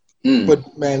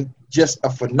 But man, just a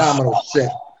phenomenal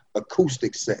set,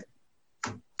 acoustic set.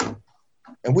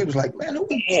 And we was like, man, who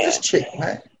is this chick,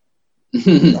 man?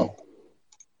 You know?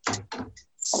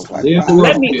 Like, wow.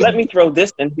 Let me throw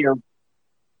this in here.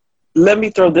 Let me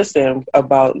throw this in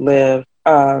about Liv.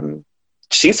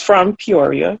 She's from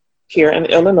Peoria, here in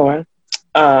Illinois.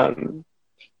 And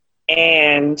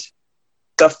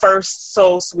the first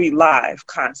Soul Suite Live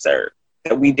concert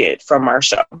that we did from our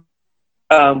show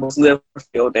was Liv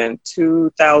Warfield in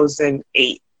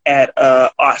 2008 at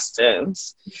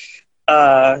Austin's.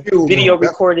 Video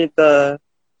recorded the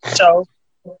show,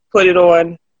 put it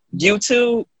on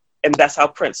YouTube, and that's how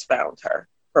Prince found her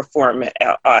performing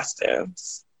at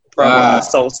Austin's from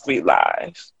Soul Suite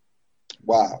Live.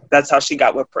 Wow. That's how she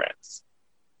got with Prince.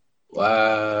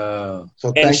 Wow.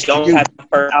 So and she only had the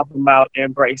first album out,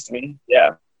 Embrace Me.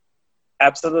 Yeah.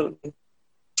 Absolutely.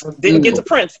 Didn't get to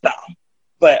Prince though.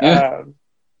 But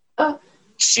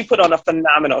she put on a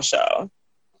phenomenal show.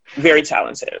 Very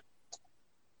talented.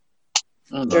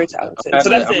 Very talented. So that's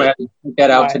I'm gonna have to check that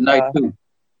out tonight too.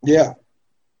 Yeah.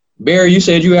 Barry, you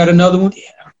said you had another one?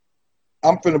 Yeah.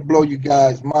 I'm finna blow you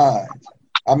guys' minds.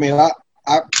 I mean,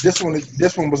 this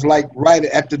one was like right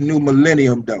at the new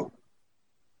millennium though.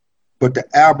 But the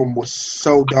album was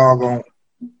so doggone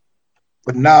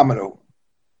phenomenal.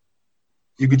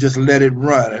 You could just let it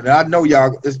run. And I know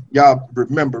y'all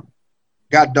remember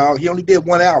God Dog. He only did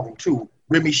one album too.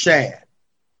 Remy Shan.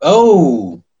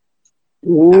 Oh.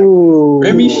 Ooh.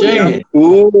 Remy Shan.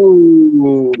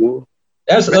 Ooh.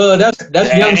 That's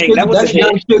Young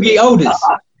Shuggy Otis.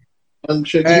 And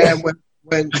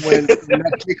when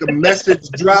that Take a Message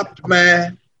dropped,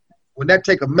 man. When that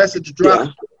Take a Message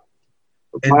dropped,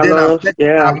 and then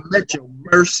I Met Your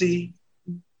Mercy.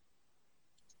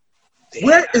 Damn.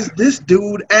 Where is this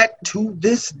dude at to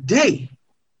this day?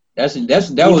 That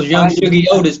was Young Shuggy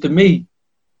Otis to me.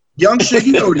 Young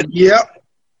Shuggy Otis, yep.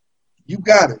 You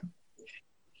got it.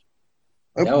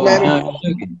 I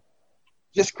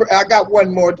got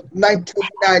one more.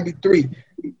 1993.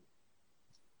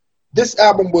 This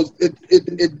album was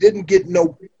it didn't get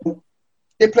no.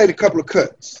 They played a couple of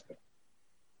cuts.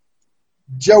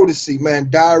 Jodeci, man,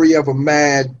 Diary of a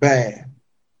Mad Band.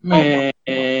 Man,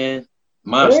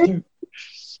 monster.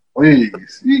 Please.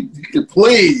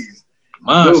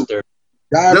 Monster.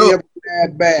 Diary of a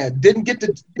Mad Band. Didn't get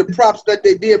the props that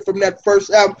they did from that first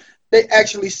album. They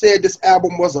actually said this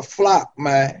album was a flop,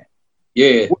 man.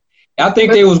 Yeah. I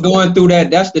think they was going through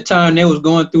that. That's the time they was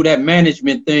going through that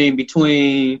management thing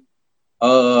between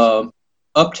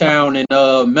Uptown and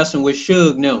messing with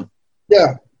Suge now.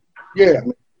 Yeah.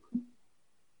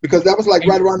 because that was like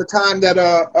right around the time that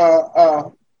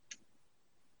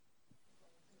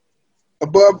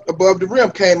Above the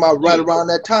Rim came out right around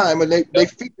that time, and they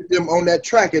featured them on that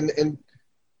track, and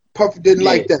Puff didn't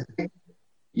like that.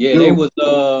 Yeah, they was.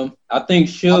 I think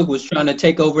Suge was trying to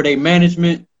take over their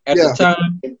management at the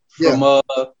time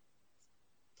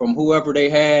from whoever they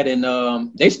had,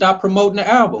 and they stopped promoting the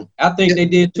album. I think they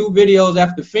did 2 videos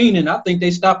after Fiendin'. I think they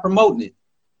stopped promoting it.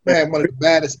 Man, one of the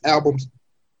baddest albums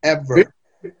ever.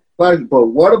 But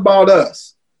what about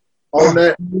us on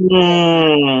that?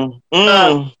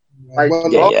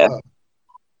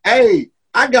 Hey,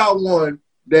 I got one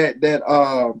that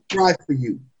Cry for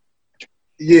You.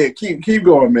 Yeah, keep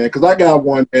going, man, because I got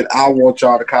one that I want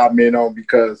y'all to comment on,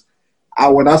 because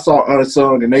when I saw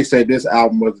Unsung and they said this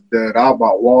album was done, I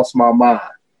about lost my mind.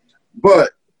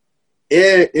 But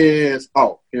it is,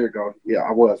 here we go. Yeah,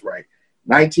 I was right.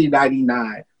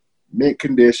 1999, Mint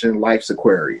Condition, Life's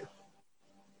Aquarium.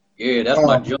 Yeah, that's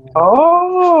my joke.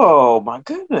 Oh, my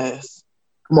goodness.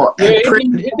 Come on. Yeah,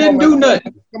 it didn't do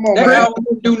nothing. Come on, that man. album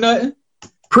didn't do nothing.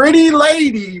 Pretty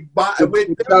Lady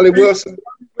with Charlie Wilson.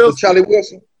 Charlie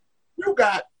Wilson. You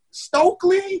got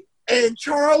Stokely and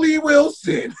Charlie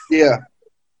Wilson. Yeah.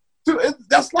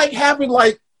 That's like having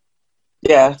like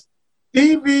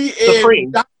Stevie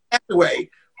and Don Hathaway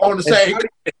on the same.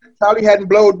 Charlie hadn't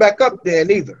blown back up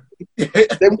then either. They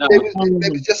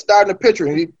was just starting to picture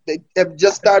him. They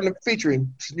just starting to feature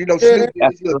him. You know, Snoopy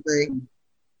this little thing.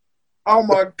 Oh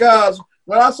my gosh.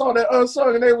 When I saw that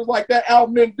Unsung and they was like, that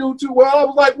album didn't do too well, I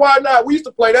was like, why not? We used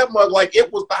to play that mug like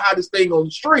it was the hottest thing on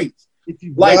the streets. If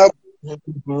you like love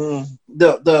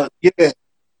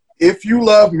If You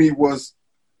Love Me was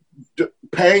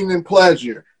Pain and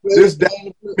Pleasure. This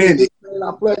day,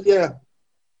 yeah.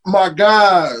 My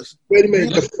gosh. Wait a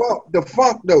minute. The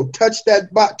funk though. Touch my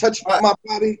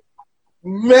body.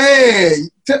 Man,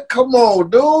 come on,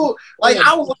 dude. Like,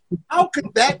 I was like, how could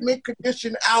that Mint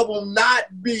Condition album not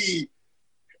be?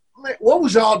 Man, what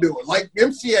was y'all doing? Like,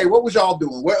 MCA, what was y'all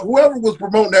doing? Whoever was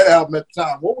promoting that album at the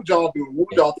time, what was y'all doing? What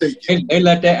was y'all thinking? They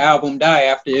let that album die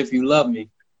after If You Love Me.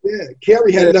 Yeah,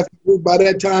 Kerry had left the group by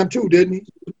that time too, didn't he?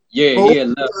 Yeah, he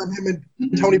had left. Him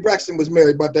and Tony Braxton was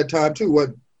married by that time too,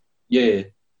 wasn't he? Yeah.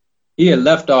 He had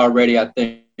left already, I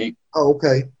think. Oh,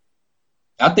 okay.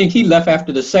 I think he left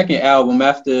after the second album,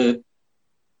 after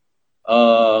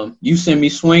You Send Me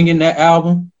Swinging, that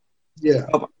album. Yeah.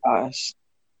 Oh my gosh.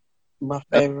 My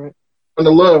favorite. And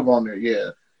the love on there,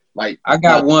 yeah. Like I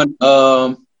got one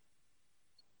that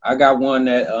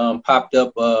popped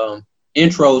up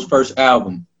Intro's first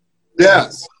album.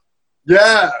 Yes.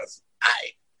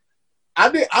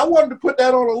 I wanted to put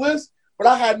that on a list, but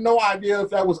I had no idea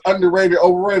if that was underrated,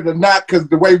 overrated, or not, because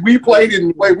the way we played it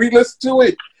and the way we listened to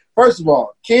it. First of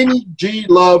all, Kenny G.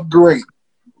 Love Green.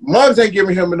 Muggs ain't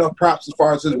giving him enough props as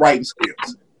far as his writing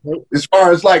skills. As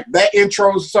far as like that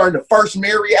intro starting the first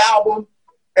Mary album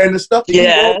and the stuff that he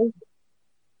wrote.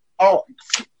 Oh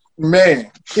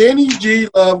man, Kenny G.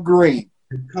 Love Green.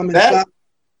 Come inside.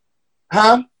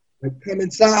 Huh? Come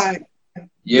inside.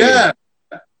 Yeah.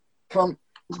 Come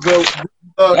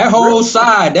that whole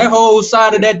side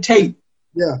of that tape.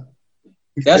 Yeah.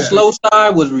 That slow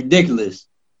side was ridiculous.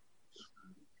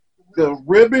 The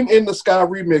Ribbon in the Sky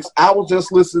remix, I was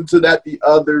just listening to that the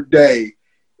other day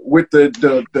with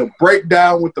the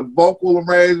breakdown with the vocal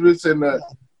arrangements and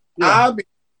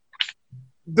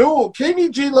dude, Kenny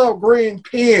G. Love Green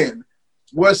pen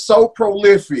was so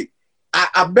prolific.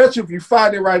 I bet you if you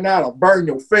find it right now, it'll burn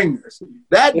your fingers.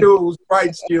 That dude's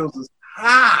writing skills is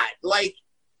hot. Like,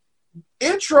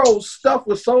 intro stuff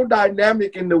was so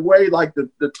dynamic in the way, like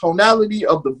the tonality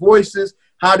of the voices,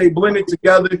 how they blended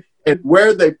together, and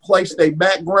where they placed their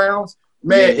backgrounds.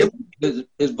 Man,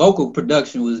 his vocal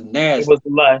production was nasty. It was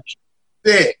lush.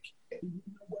 Thick.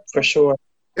 For sure.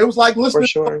 It was like listening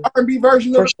to an R&B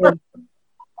version of it.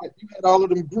 You had all of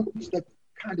them groups that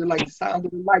kind of like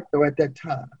sounded alike though at that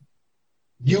time.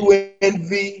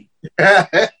 UNV, you know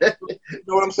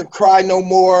what I'm saying? Cry No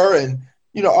More, and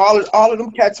you know all of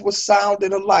them cats was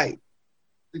sounding alike.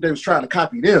 They was trying to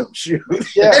copy them. Shoot.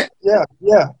 Yeah.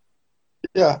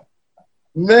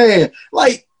 Man,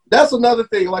 like that's another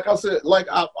thing. Like I said, like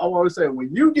I always say,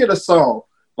 when you get a song,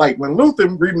 like when Luther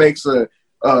remakes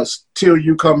 "Till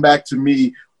You Come Back to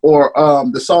Me," or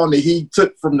the song that he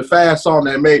took from the fast song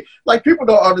that made, like people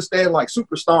don't understand. Like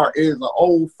 "Superstar" is an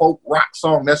old folk rock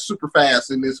song that's super fast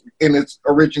in its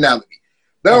originality.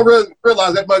 They don't really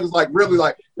realize that mug is like really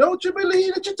like, don't you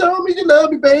believe that you told me you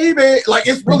love me, baby? Like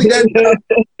it's really that.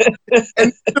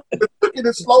 And took it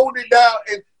and slowed it down,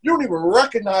 and you don't even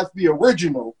recognize the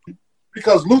original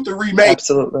because Luther remade.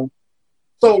 Absolutely.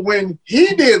 So when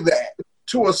he did that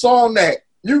to a song that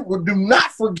you do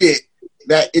not forget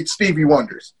that it's Stevie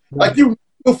Wonder's. Like you'll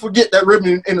forget that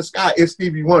Ribbon in the Sky is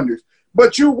Stevie Wonder's,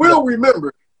 but you will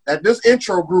remember that this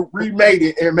intro group remade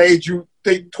it and made you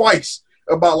think twice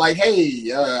about like,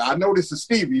 hey, I know this is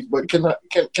Stevie's, but can I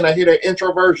hear that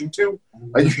intro version too?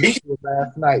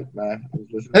 Last night, man.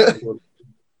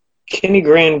 Kenny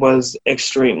Green was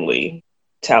extremely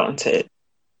talented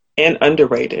and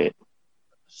underrated.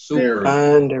 Super.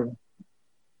 Under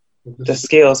the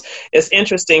skills. It's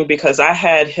interesting because I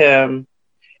had him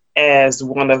as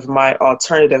one of my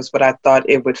alternatives, but I thought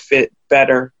it would fit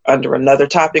better under another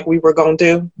topic we were going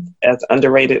to do as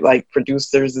underrated, like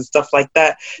producers and stuff like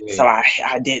that. Yeah. So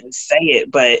I didn't say it,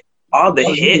 but all the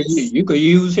hits. You could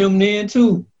use him then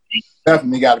too.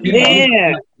 Definitely got to be.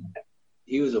 Yeah.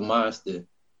 He was a monster.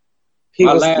 He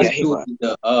my was, last yeah, he was.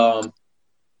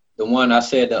 The one I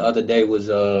said the other day was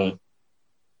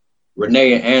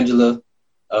Renee and Angela.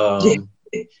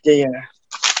 Yeah.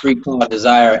 Street Called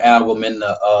Desire album, and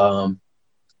the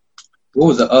what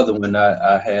was the other one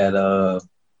I had?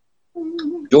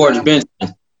 George Benson.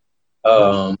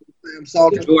 The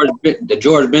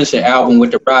George Benson album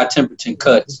with the Rod Temperton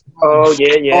cuts. Oh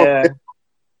yeah.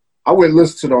 I went and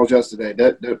listened to those yesterday.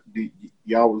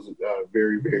 Y'all was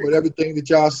very, very. With everything that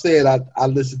y'all said, I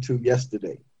listened to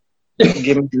yesterday.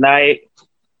 Give Me Tonight.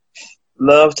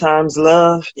 Love Times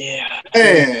Love. Yeah.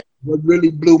 Man. What really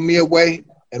blew me away,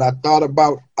 and I thought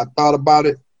about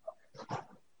it,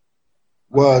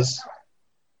 was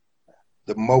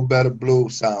the Mo Better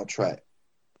Blues soundtrack.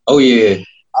 Oh yeah.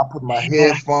 I put my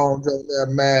headphones on there,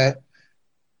 man.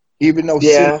 Even though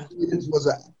Cindy Williams was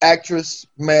an actress,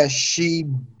 man, she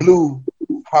blew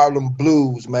Harlem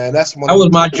Blues, man. That's one. That was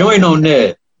my joint on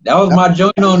there. That was my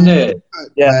joint on there.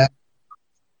 Yeah. Man.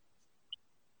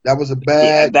 That was a bad.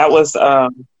 Yeah, that was.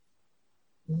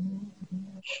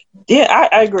 Yeah,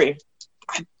 I agree.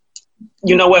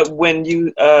 You know what? When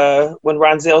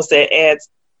Ronzeyl said add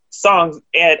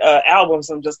albums,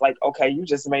 I'm just like, okay, you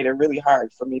just made it really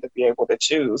hard for me to be able to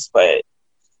choose. But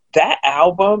that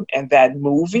album and that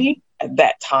movie at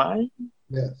that time,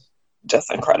 yes,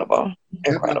 just incredible.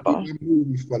 Incredible.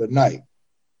 Movie for the night.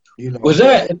 You know, was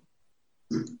that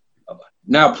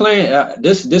now playing?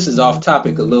 This is off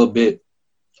topic a little bit.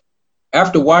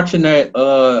 After watching that,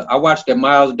 I watched that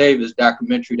Miles Davis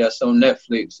documentary that's on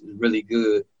Netflix. It's really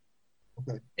good.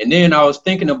 Okay. And then I was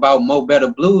thinking about Mo Better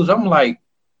Blues. I'm like,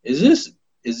 is this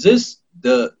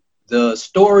the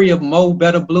story of Mo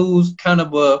Better Blues kind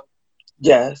of a?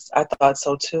 Yes, I thought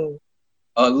so too.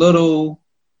 A little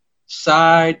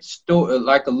side story,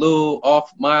 like a little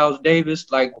off Miles Davis,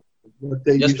 like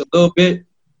just a little bit.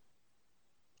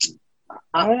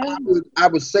 I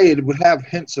would say it would have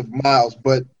hints of Miles,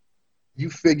 but you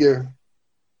figure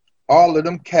all of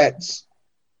them cats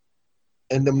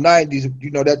in the 90s,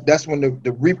 you know, that's when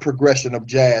the reprogression of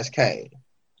jazz came.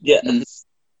 Yes. Mm-hmm.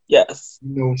 Yes.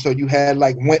 You know, so you had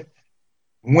like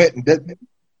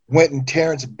Wynton,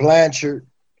 Terrence Blanchard.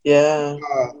 Yeah.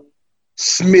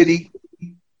 Smitty.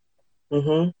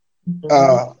 Mm-hmm.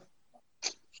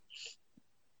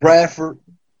 Bradford.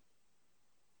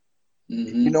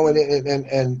 Mm-hmm. You know,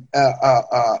 and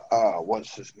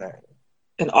what's his name?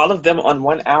 And all of them on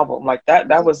one album. Like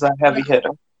that was a heavy hitter.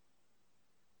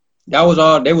 That was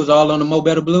all. They was all on the Mo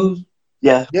Better Blues.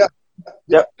 Yeah. Yeah.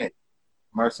 Yep.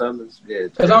 Marcellus. Yeah.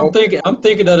 Because I'm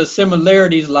thinking of the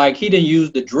similarities. Like he didn't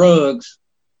use the drugs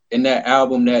in that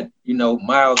album. That, you know,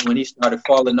 Miles, when he started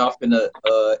falling off in the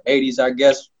 80s, I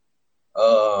guess.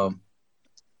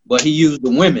 But he used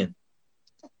the women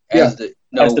as the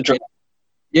drug.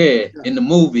 Yeah, in the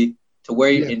movie, to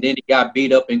where and then he got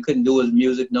beat up and couldn't do his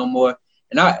music no more.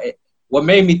 And what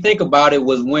made me think about it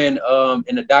was when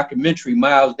in the documentary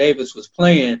Miles Davis was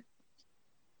playing,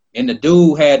 and the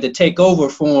dude had to take over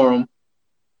for him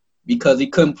because he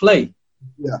couldn't play.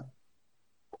 Yeah.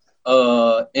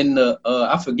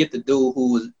 I forget the dude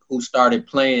who started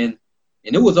playing,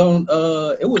 and it was on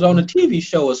a TV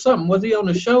show or something. Was he on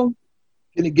the show?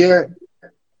 Kenny Garrett.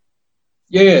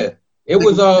 Yeah, it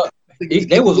was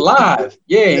they was live.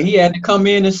 Yeah, he had to come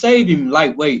in and save him.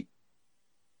 Like, wait,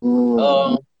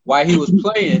 while he was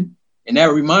playing, and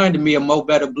that reminded me of Mo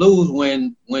Better Blues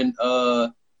when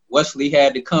Wesley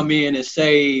had to come in and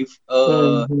save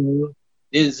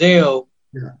Denzel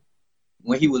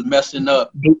when he was messing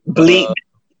up. Bleak.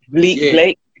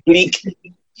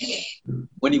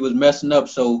 When he was messing up.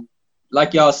 So,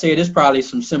 like y'all said, there's probably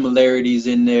some similarities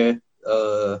in there.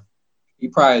 He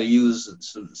probably used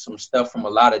some stuff from a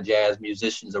lot of jazz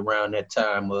musicians around that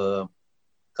time.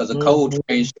 Because the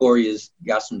Coltrane story has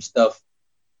got some stuff.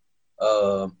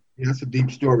 That's a deep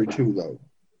story too, though.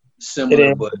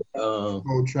 Similar, but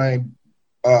Coltrane.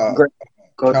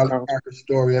 Charlie Parker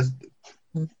story.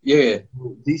 Yeah.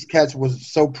 These cats was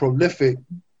so prolific,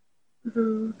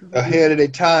 ahead of their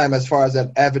time as far as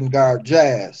that avant-garde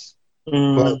jazz.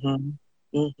 But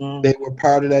they were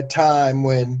part of that time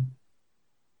when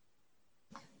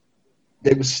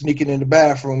they were sneaking in the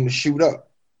bathroom to shoot up.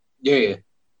 Yeah.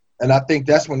 And I think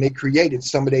that's when they created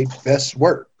some of their best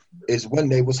work, is when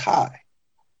they was high.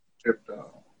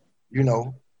 You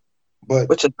know, but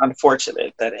which is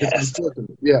unfortunate that it has to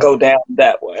yeah. go down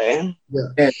that way.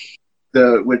 Yeah.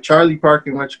 And with Charlie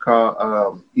Parker,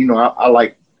 you know, I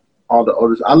like all the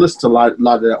older. I listen to a lot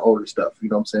of that older stuff. You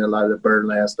know what I'm saying? A lot of the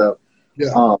Birdland stuff.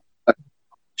 Yeah.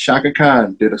 Shaka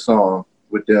Khan did a song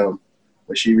with them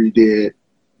when she redid.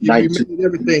 She remade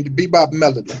everything, the bebop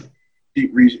melody.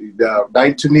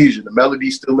 Night Tunisia, the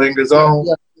melody still lingers on.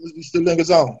 Yeah, the melody still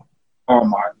lingers on. Oh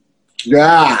my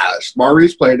gosh.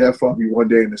 Maurice played that for me one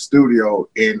day in the studio,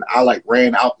 and I like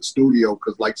ran out the studio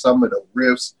because like some of the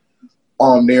riffs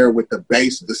on there with the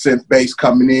bass, the synth bass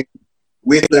coming in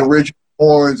with the original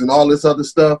horns and all this other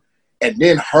stuff, and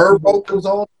then her vocals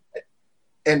on it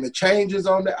and the changes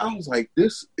on that. I was like,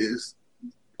 this is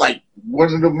like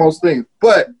one of the most things.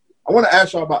 But I want to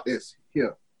ask y'all about this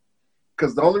here.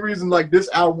 Because the only reason like this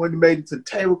album wouldn't have made it to the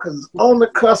table because it's on the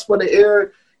cusp of the era,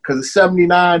 because it's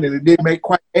 79 and it didn't make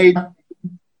quite 80.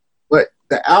 But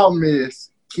the album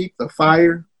is Keep the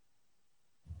Fire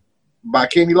by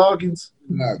Kenny Loggins.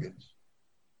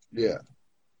 Yeah.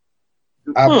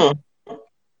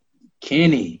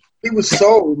 Kenny. He was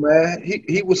soul, man.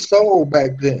 He was soul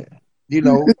back then, you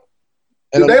know.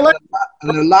 And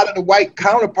a lot of the white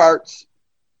counterparts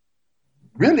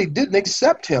really didn't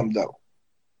accept him, though.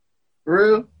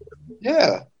 For real?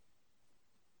 Yeah.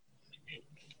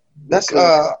 That's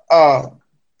what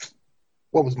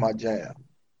was my jam?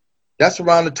 That's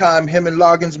around the time him and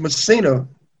Loggins Messina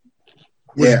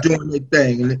was doing their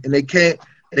thing, and they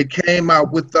came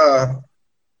out with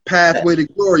Pathway to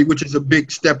Glory, which is a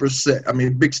big steppers set. I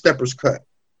mean, big steppers cut.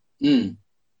 Yeah,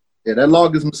 that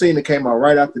Loggins Messina came out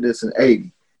right after this in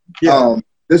 '80. Yeah.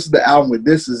 This is the album with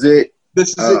This Is It. This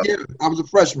is it. Yeah, I was a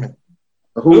freshman.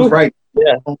 Who's right?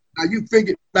 Yeah. Now you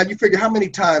figure how many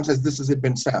times has This Is It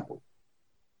been sampled?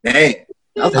 Man,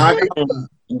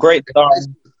 great song.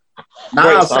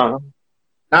 Great song.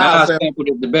 Nas sampled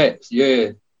it the best.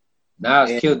 Yeah.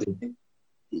 Nas killed it.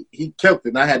 He killed it.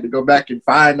 And I had to go back and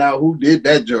find out who did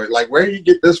that joint. Like, where did you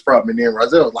get this from? And then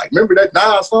Ronzeyl was like, remember that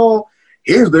Nas song?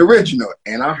 Here's the original.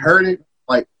 And I heard it,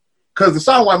 like, because the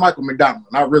song like Michael McDonald,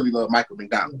 and I really love Michael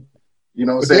McDonald. You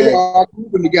know what I'm saying? They were all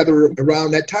moving together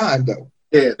around that time, though.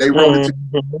 Yeah, they wrote it.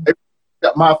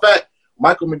 Matter of fact,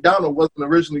 Michael McDonald wasn't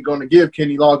originally going to give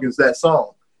Kenny Loggins that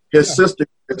song. His sister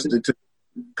listened it to,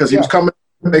 because he was coming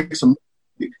to make some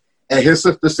music. And his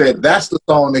sister said, that's the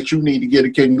song that you need to get to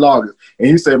Kenny Loggins. And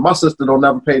he said, my sister don't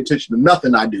ever pay attention to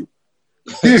nothing I do.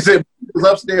 He said, he was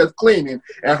upstairs cleaning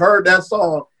and heard that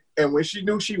song. And when she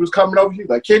knew she was coming over, she was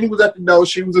like, Kenny was at the door,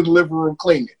 she was in the living room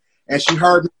cleaning. And she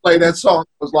heard me play that song.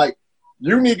 It was like,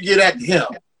 you need to get at him.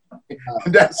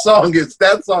 And that song is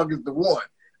the one.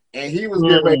 And he was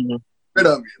getting rid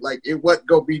of it. Like, it wasn't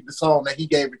going to be the song that he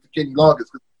gave it to Kenny Loggins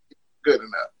because it was good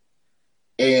enough.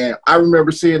 And I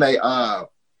remember seeing a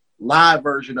live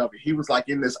version of it. He was like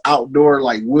in this outdoor,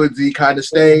 like woodsy kind of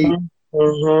stage.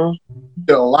 The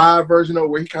live version of it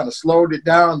where he kind of slowed it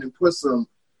down and put some,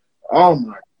 oh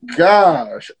my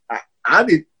gosh. I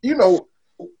did, you know,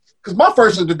 because my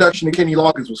first introduction to Kenny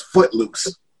Loggins was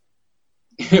Footloose.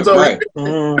 So, right. You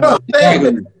know what I'm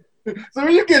saying? So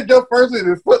when you get your first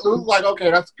in Footloose, like, okay,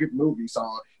 that's a good movie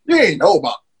song. You ain't know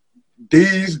about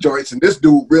these joints, and this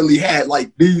dude really had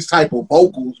like these type of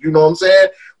vocals. You know what I'm saying?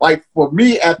 Like for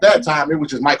me at that time, it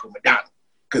was just Michael McDonald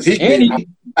because he did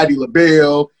Patti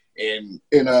LaBelle and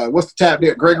what's the tap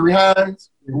there? Gregory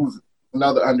Hines, who's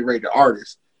another underrated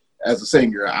artist as a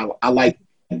singer. I like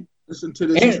listen to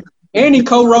this. And he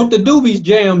co-wrote the Doobies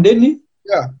Jam, didn't he?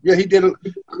 Yeah, he did.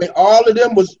 I mean, all of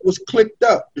them was clicked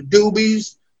up. The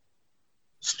Doobies,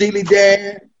 Steely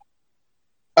Dan,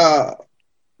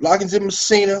 Loggins and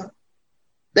Messina,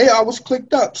 they all was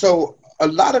clicked up. So a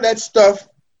lot of that stuff,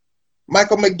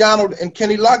 Michael McDonald and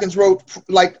Kenny Loggins wrote,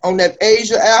 like on that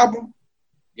Asia album.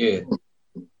 Yeah,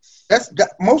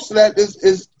 most of that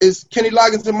is Kenny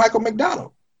Loggins and Michael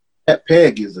McDonald. That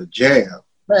Peg is a jam.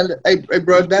 Man, hey,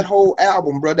 bro, that whole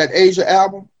album, bro, that Asia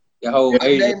album. The whole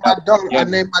Asia. I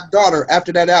named my daughter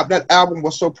after that album. That album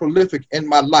was so prolific in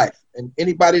my life. And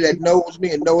anybody that knows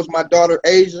me and knows my daughter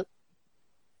Asia,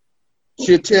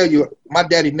 she'll tell you my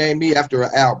daddy named me after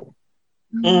an album.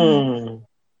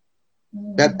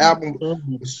 That album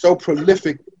was so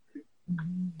prolific.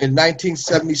 In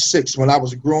 1976, when I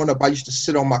was growing up, I used to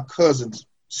sit on my cousin's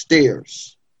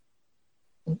stairs,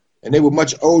 and they were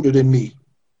much older than me,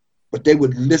 but they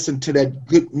would listen to that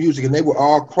good music, and they were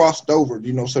all crossed over,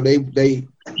 you know. So they would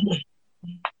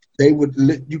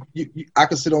I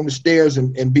could sit on the stairs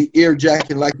and be ear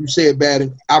jacking, like you said, bad,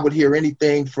 and I would hear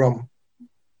anything from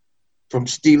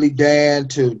Steely Dan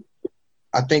to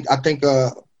I think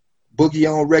Boogie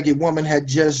on Reggae Woman had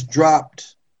just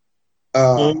dropped.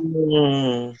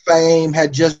 Fame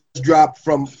had just dropped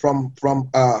from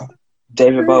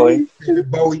David Bowie.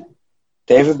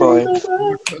 David Bowie.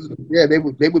 Yeah,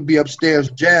 they would be upstairs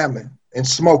jamming and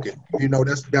smoking. You know,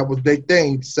 that was their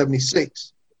thing.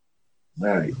 76.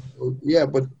 Right. So, yeah,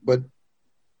 but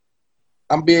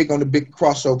I'm big on the big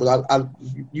crossovers.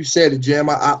 You said it, Jim.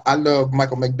 I love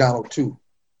Michael McDonald too.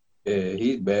 Yeah,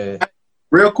 he's bad.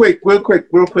 Real quick on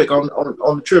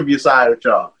the trivia side of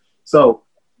y'all. So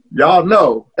y'all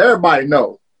know, everybody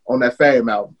know on that Fame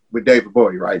album with David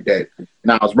Bowie, right? That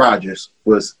Niles Rodgers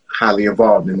was highly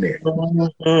involved in there.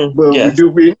 But yes.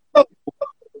 we know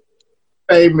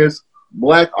famous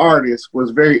black artist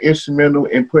was very instrumental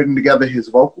in putting together his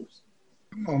vocals.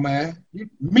 Come on, man.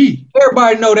 Me.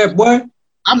 Everybody know that, boy.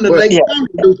 I'm the Lake County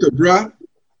Luther, bro.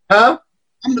 Huh?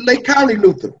 I'm the Lake County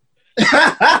Luther.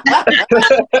 I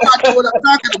know what I'm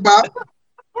talking about.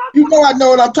 You know I know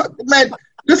what I'm talking about. Man,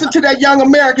 listen to that Young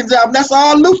Americans album. That's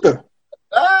all Luther.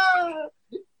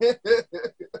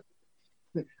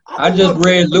 I just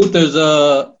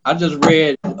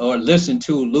read or listened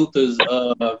to Luther's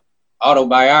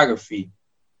autobiography,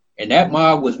 and that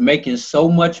mob was making so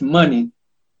much money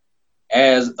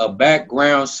as a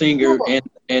background singer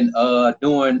and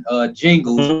doing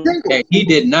jingles that he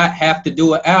did not have to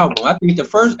do an album. I think the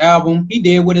first album he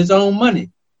did with his own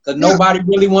money because nobody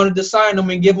really wanted to sign him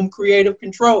and give him creative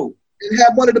control. It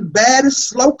had one of the baddest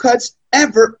slow cuts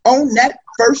ever on that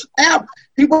first album.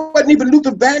 He wasn't even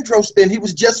Luther Vandross then. He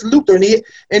was just Luther, and he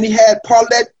had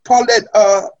Paulette.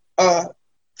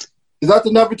 Is that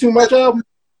the Never Too Much album?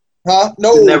 Huh?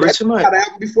 No, Never Too Much. He got an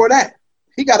album before that.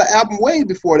 He got an album way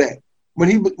before that. When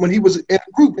he was in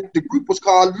a group, the group was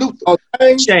called Luther. Oh,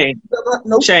 Change.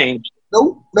 Nope. Change.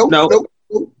 Nope.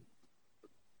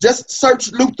 Just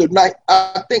search Luther.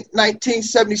 I think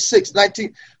 1976,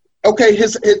 Okay,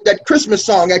 his that Christmas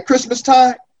song at Christmas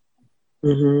time.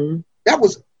 That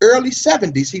was early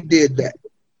 70s. He did that.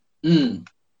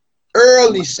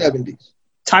 Early 70s.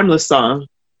 Timeless song.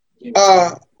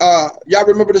 Y'all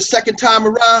remember The Second Time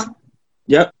Around?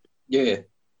 Yep. Yeah.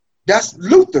 That's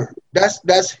Luther.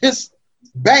 That's his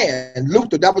band.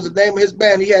 Luther. That was the name of his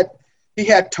band. He had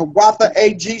Tawatha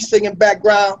A.G. singing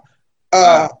background.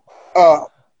 I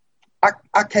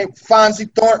can't. Fonzie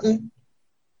Thornton.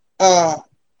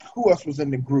 Who else was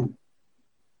in the group?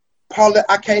 Paulette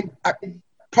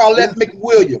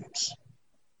McWilliams.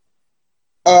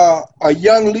 A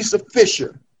young Lisa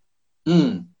Fisher.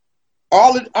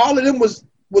 All of them was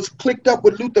clicked up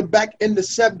with Luther back in the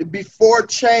 70s before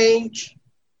Change.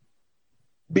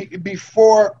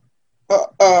 Before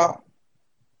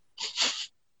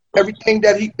everything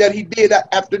that he did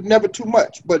after Never Too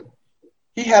Much, but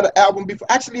he had an album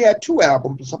before. Actually, he had two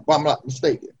albums, if I'm not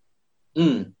mistaken.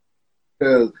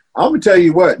 Because I'm gonna tell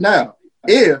you what. Now,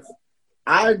 if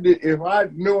I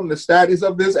knew the status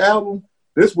of this album,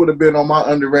 this would have been on my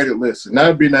underrated list, and that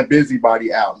would be that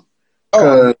Busybody album.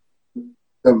 Because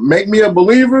to Make Me a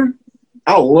Believer,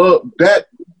 I love that.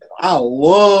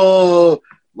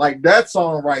 Like that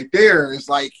song right there is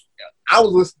like, I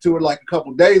was listening to it like a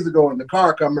couple days ago in the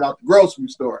car coming out the grocery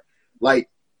store. Like,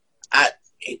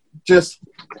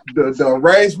 the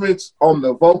arrangements on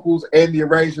the vocals and the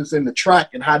arrangements in the track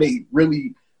and how they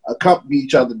really accompany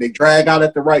each other. They drag out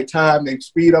at the right time. They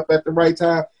speed up at the right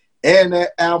time. And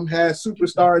that album has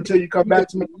Superstar Until You Come Back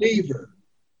to Me. Believer.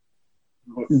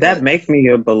 That Make Me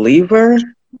a Believer?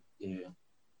 Yeah.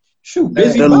 Shoot,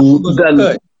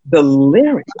 the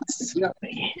lyrics.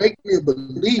 Make Me a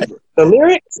Believer. The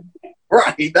lyrics?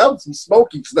 Right. That was some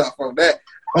smoky stuff on that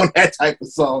type of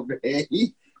song, man.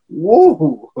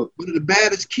 Woo. One of the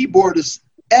baddest keyboardists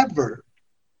ever.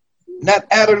 Not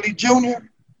Adderley Jr.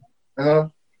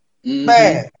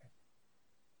 Man,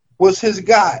 was his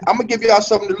guy. I'm going to give y'all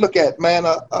something to look at, man.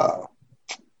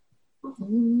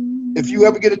 If you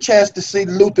ever get a chance to see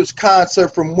Luther's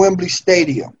concert from Wembley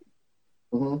Stadium.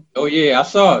 Oh, yeah, I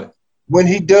saw it. When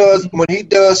he does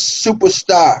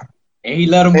Superstar. And he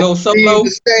let him go solo? The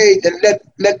stage and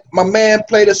let my man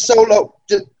play the solo.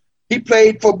 He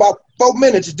played for about 4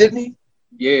 minutes, didn't he?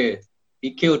 Yeah,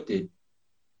 he killed it.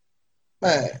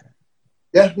 Man.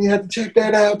 Definitely have to check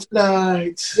that out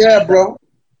tonight. Yeah, bro.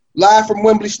 Live from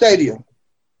Wembley Stadium.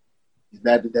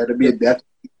 That'll be a definite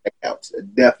check out. A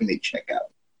definite check out.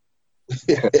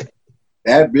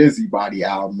 That Busybody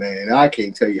album, man, I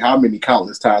can't tell you how many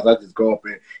countless times I just go up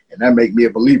and that make me a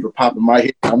believer pop in my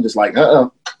head. I'm just like,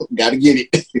 gotta get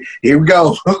it. Here we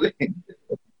go.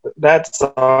 That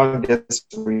song is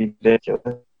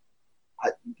ridiculous.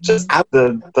 Just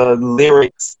the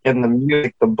lyrics and the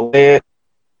music, the blend.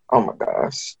 Oh my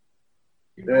gosh.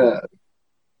 Yeah.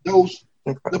 Those,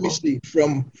 Incredible. let me see,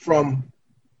 from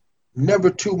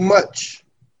Never Too Much,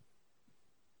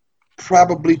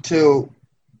 probably till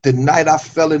The Night I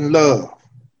Fell in Love.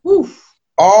 Woof.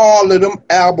 All of them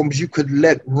albums you could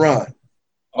let run.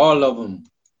 All of them.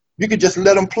 You could just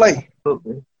let them play.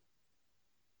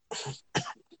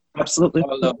 Absolutely.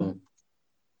 All of them.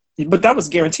 But that was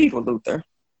guaranteed with Luther.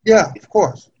 Yeah, of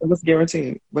course. It was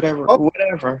guaranteed. Whatever.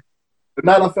 The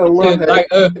Night I Fell in Love.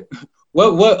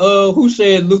 Like, who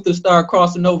said Luther started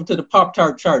crossing over to the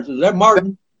Pop-Tart charts? Is that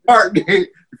Martin? Martin,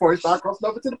 before he started crossing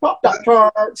over to the Pop-Tart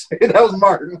charts. That was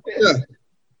Martin. Yeah.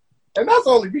 And that's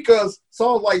only because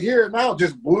songs like Here and Now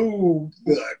just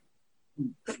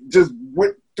just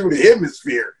went through the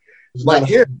hemisphere. Like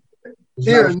Here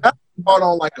and Now caught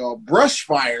on like a brush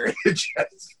fire. It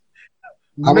just,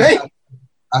 I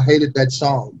hated that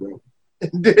song, bro.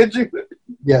 Did you?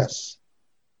 Yes.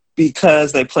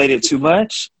 Because they played it too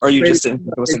much, or you just didn't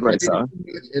think it was a great song?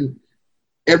 And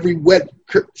every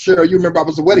Cheryl, you remember I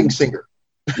was a wedding singer.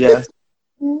 Yes.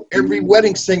 Every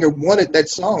wedding singer wanted that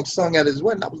song sung at his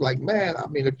wedding. I was like, man, I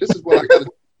mean, if this is what I got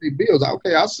to pay bills,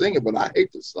 okay, I'll sing it, but I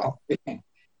hate this song.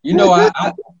 You know,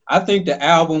 I think the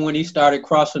album when he started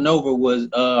crossing over was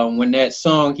when that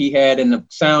song he had in the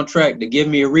soundtrack, to Give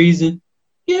Me a Reason.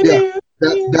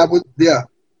 That was.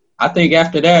 I think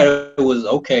after that it was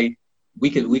okay. We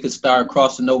could start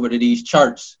crossing over to these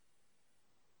charts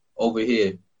over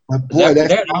here. But boy,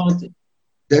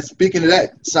 that speaking of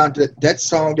that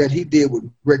song that he did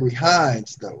with Gregory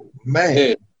Hines, though, man,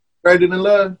 yeah. Better Than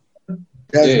Love.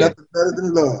 There's nothing better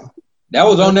than love. That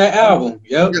was on that album.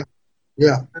 Yep.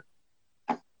 Yeah.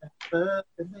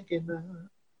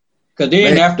 Cause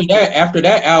then after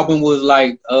that album was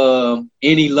like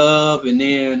Any Love, and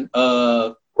then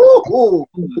all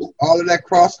of that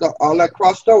crossed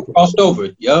over. Crossed over.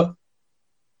 Yep.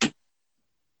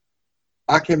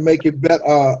 I Can Make It Better.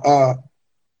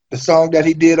 The song that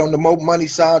he did on the Mo Money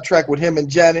soundtrack with him and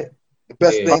Janet. The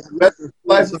best thing.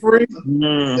 Life is Free.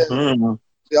 Mm-hmm.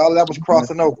 See, all of that was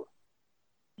crossing over.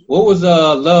 What was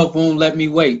Love Won't Let Me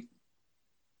Wait?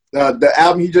 The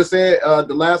album he just said,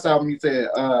 the last album he said,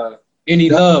 Any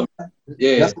Love.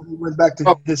 Yeah. That's when he went back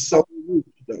to his soul roots,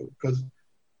 though, because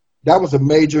that was a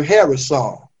Major Harris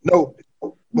song. No,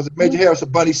 was it Major Harris or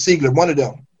Bunny Siegler? One of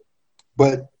them.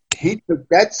 But he took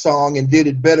that song and did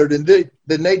it better than they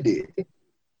did.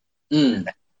 Mm.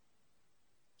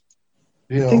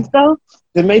 You know, Think so?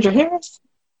 The Major Harris?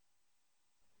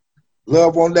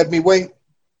 Love Won't Let Me Wait.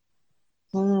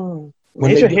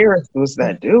 Major Harris was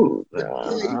that dude.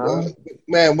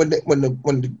 Man, when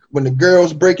the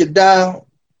girls break it down,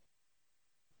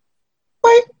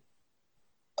 wait.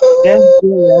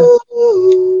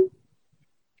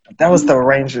 That was the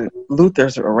arrangement.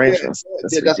 Luther's arrangements.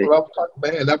 That's what I was talking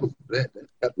about. Man, that was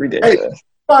ridiculous.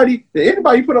 Did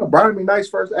anybody put up Brian McKnight's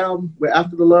first album with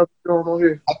After the Love going on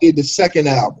here? I did the second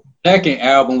album. Second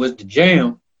album was The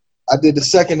Jam. I did the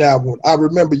second album. I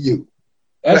Remember You.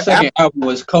 That second album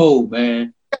was cold,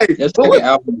 man. Hey, that second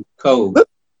album was cold.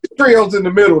 Trios in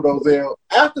the middle, though, Zell.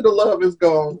 After the Love Is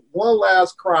Gone, One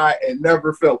Last Cry, and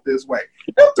Never Felt This Way.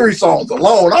 Them 3 songs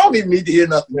alone, I don't even need to hear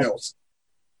nothing else.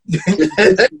 I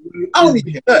don't need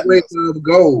to hear nothing else. The way love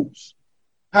goes.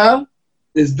 Huh?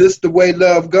 Is this the way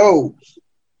love goes?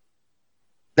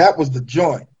 That was the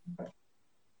joint.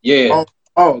 Yeah.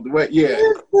 Oh, the way, yeah.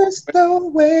 Is this the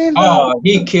way love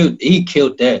he killed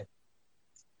that.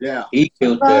 Yeah. He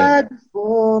killed that. right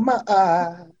before my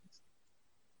eyes.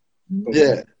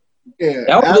 Yeah. Yeah.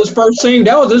 That was his first sing.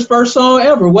 That was his first song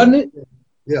ever, wasn't it?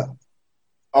 Yeah.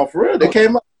 Oh, for real? They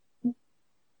came up.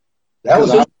 That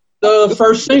was his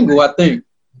first single, I think.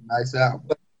 Nice album.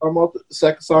 The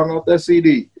second song off that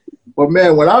CD. But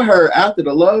man, when I heard After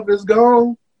the Love Is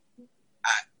Gone,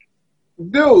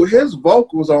 dude, his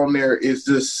vocals on there is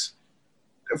just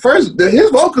his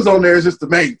vocals on there is just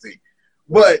amazing.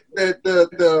 But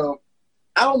the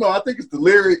I don't know, I think it's the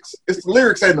lyrics. It's the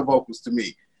lyrics and the vocals to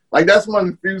me. Like that's one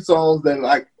of the few songs that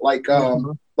like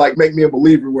Make Me a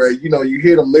Believer, where you know you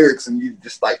hear the lyrics and you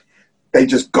just like they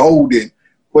just golden.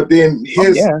 But then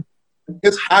his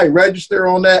high register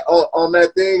on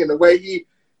that thing and the way he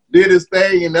did his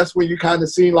thing, and that's when you kind of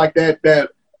see like that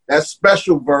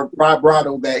special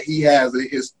vibrato that he has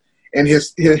in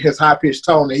his high pitched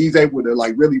tone that he's able to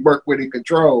like really work with and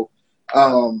control.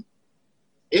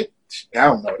 I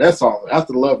don't know. That song,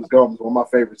 After the Love Is Gone, is one of my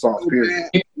favorite songs,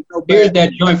 period. Here's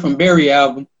that joint from Berry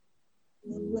album.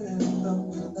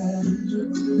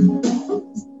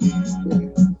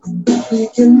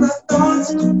 Making my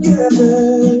thoughts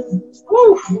together.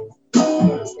 Woo!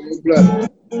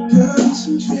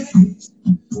 Concentrate,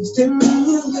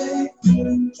 stimulate,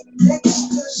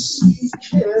 ecstasy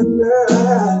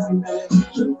cannot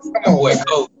imagine. Come on,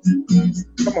 go.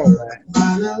 Come on, man.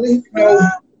 You know,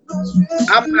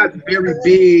 I'm not very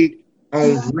big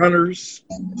on runners.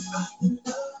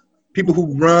 People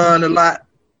who run a lot.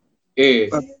 Yeah.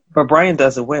 But Brian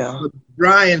does it well. But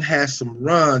Brian has some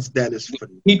runs that is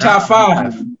phenomenal. He top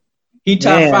 5. He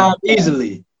top 5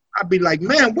 easily. I'd be like,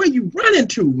 man, where you running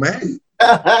to, man?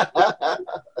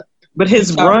 But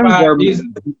his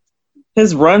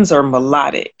runs are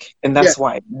melodic, and that's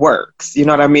why it works. You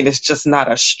know what I mean? It's just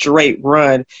not a straight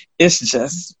run. It's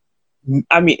just,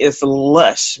 it's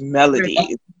lush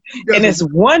melodies. And it's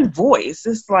one voice.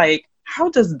 It's like, how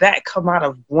does that come out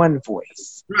of one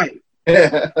voice? Right.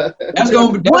 That's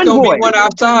gonna be one of our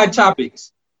side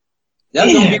topics.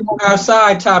 That's gonna be one of our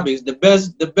side topics. The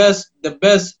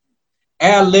best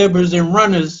ad-libbers and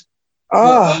runners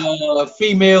for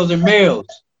females and males.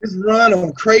 This run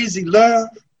on Crazy Love.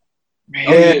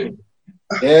 Man.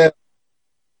 Yeah.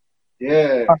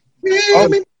 Let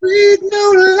me breathe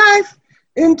new life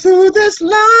into this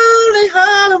lonely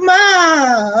heart of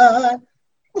mine.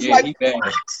 It's like,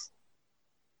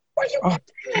 where you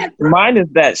at, mine is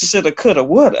that shoulda, coulda,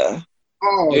 woulda.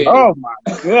 Oh my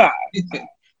God.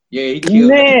 He killed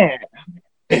man.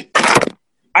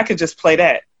 I could just play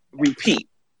that, repeat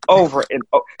over and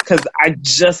over, because I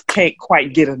just can't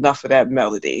quite get enough of that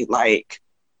melody. Like,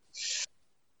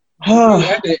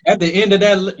 at the end of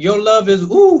that, your love is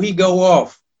he go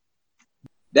off.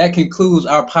 That concludes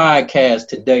our podcast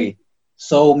today.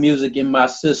 Soul Music in My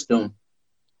System,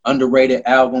 underrated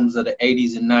albums of the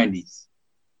 80s and 90s.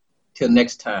 Till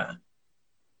next time.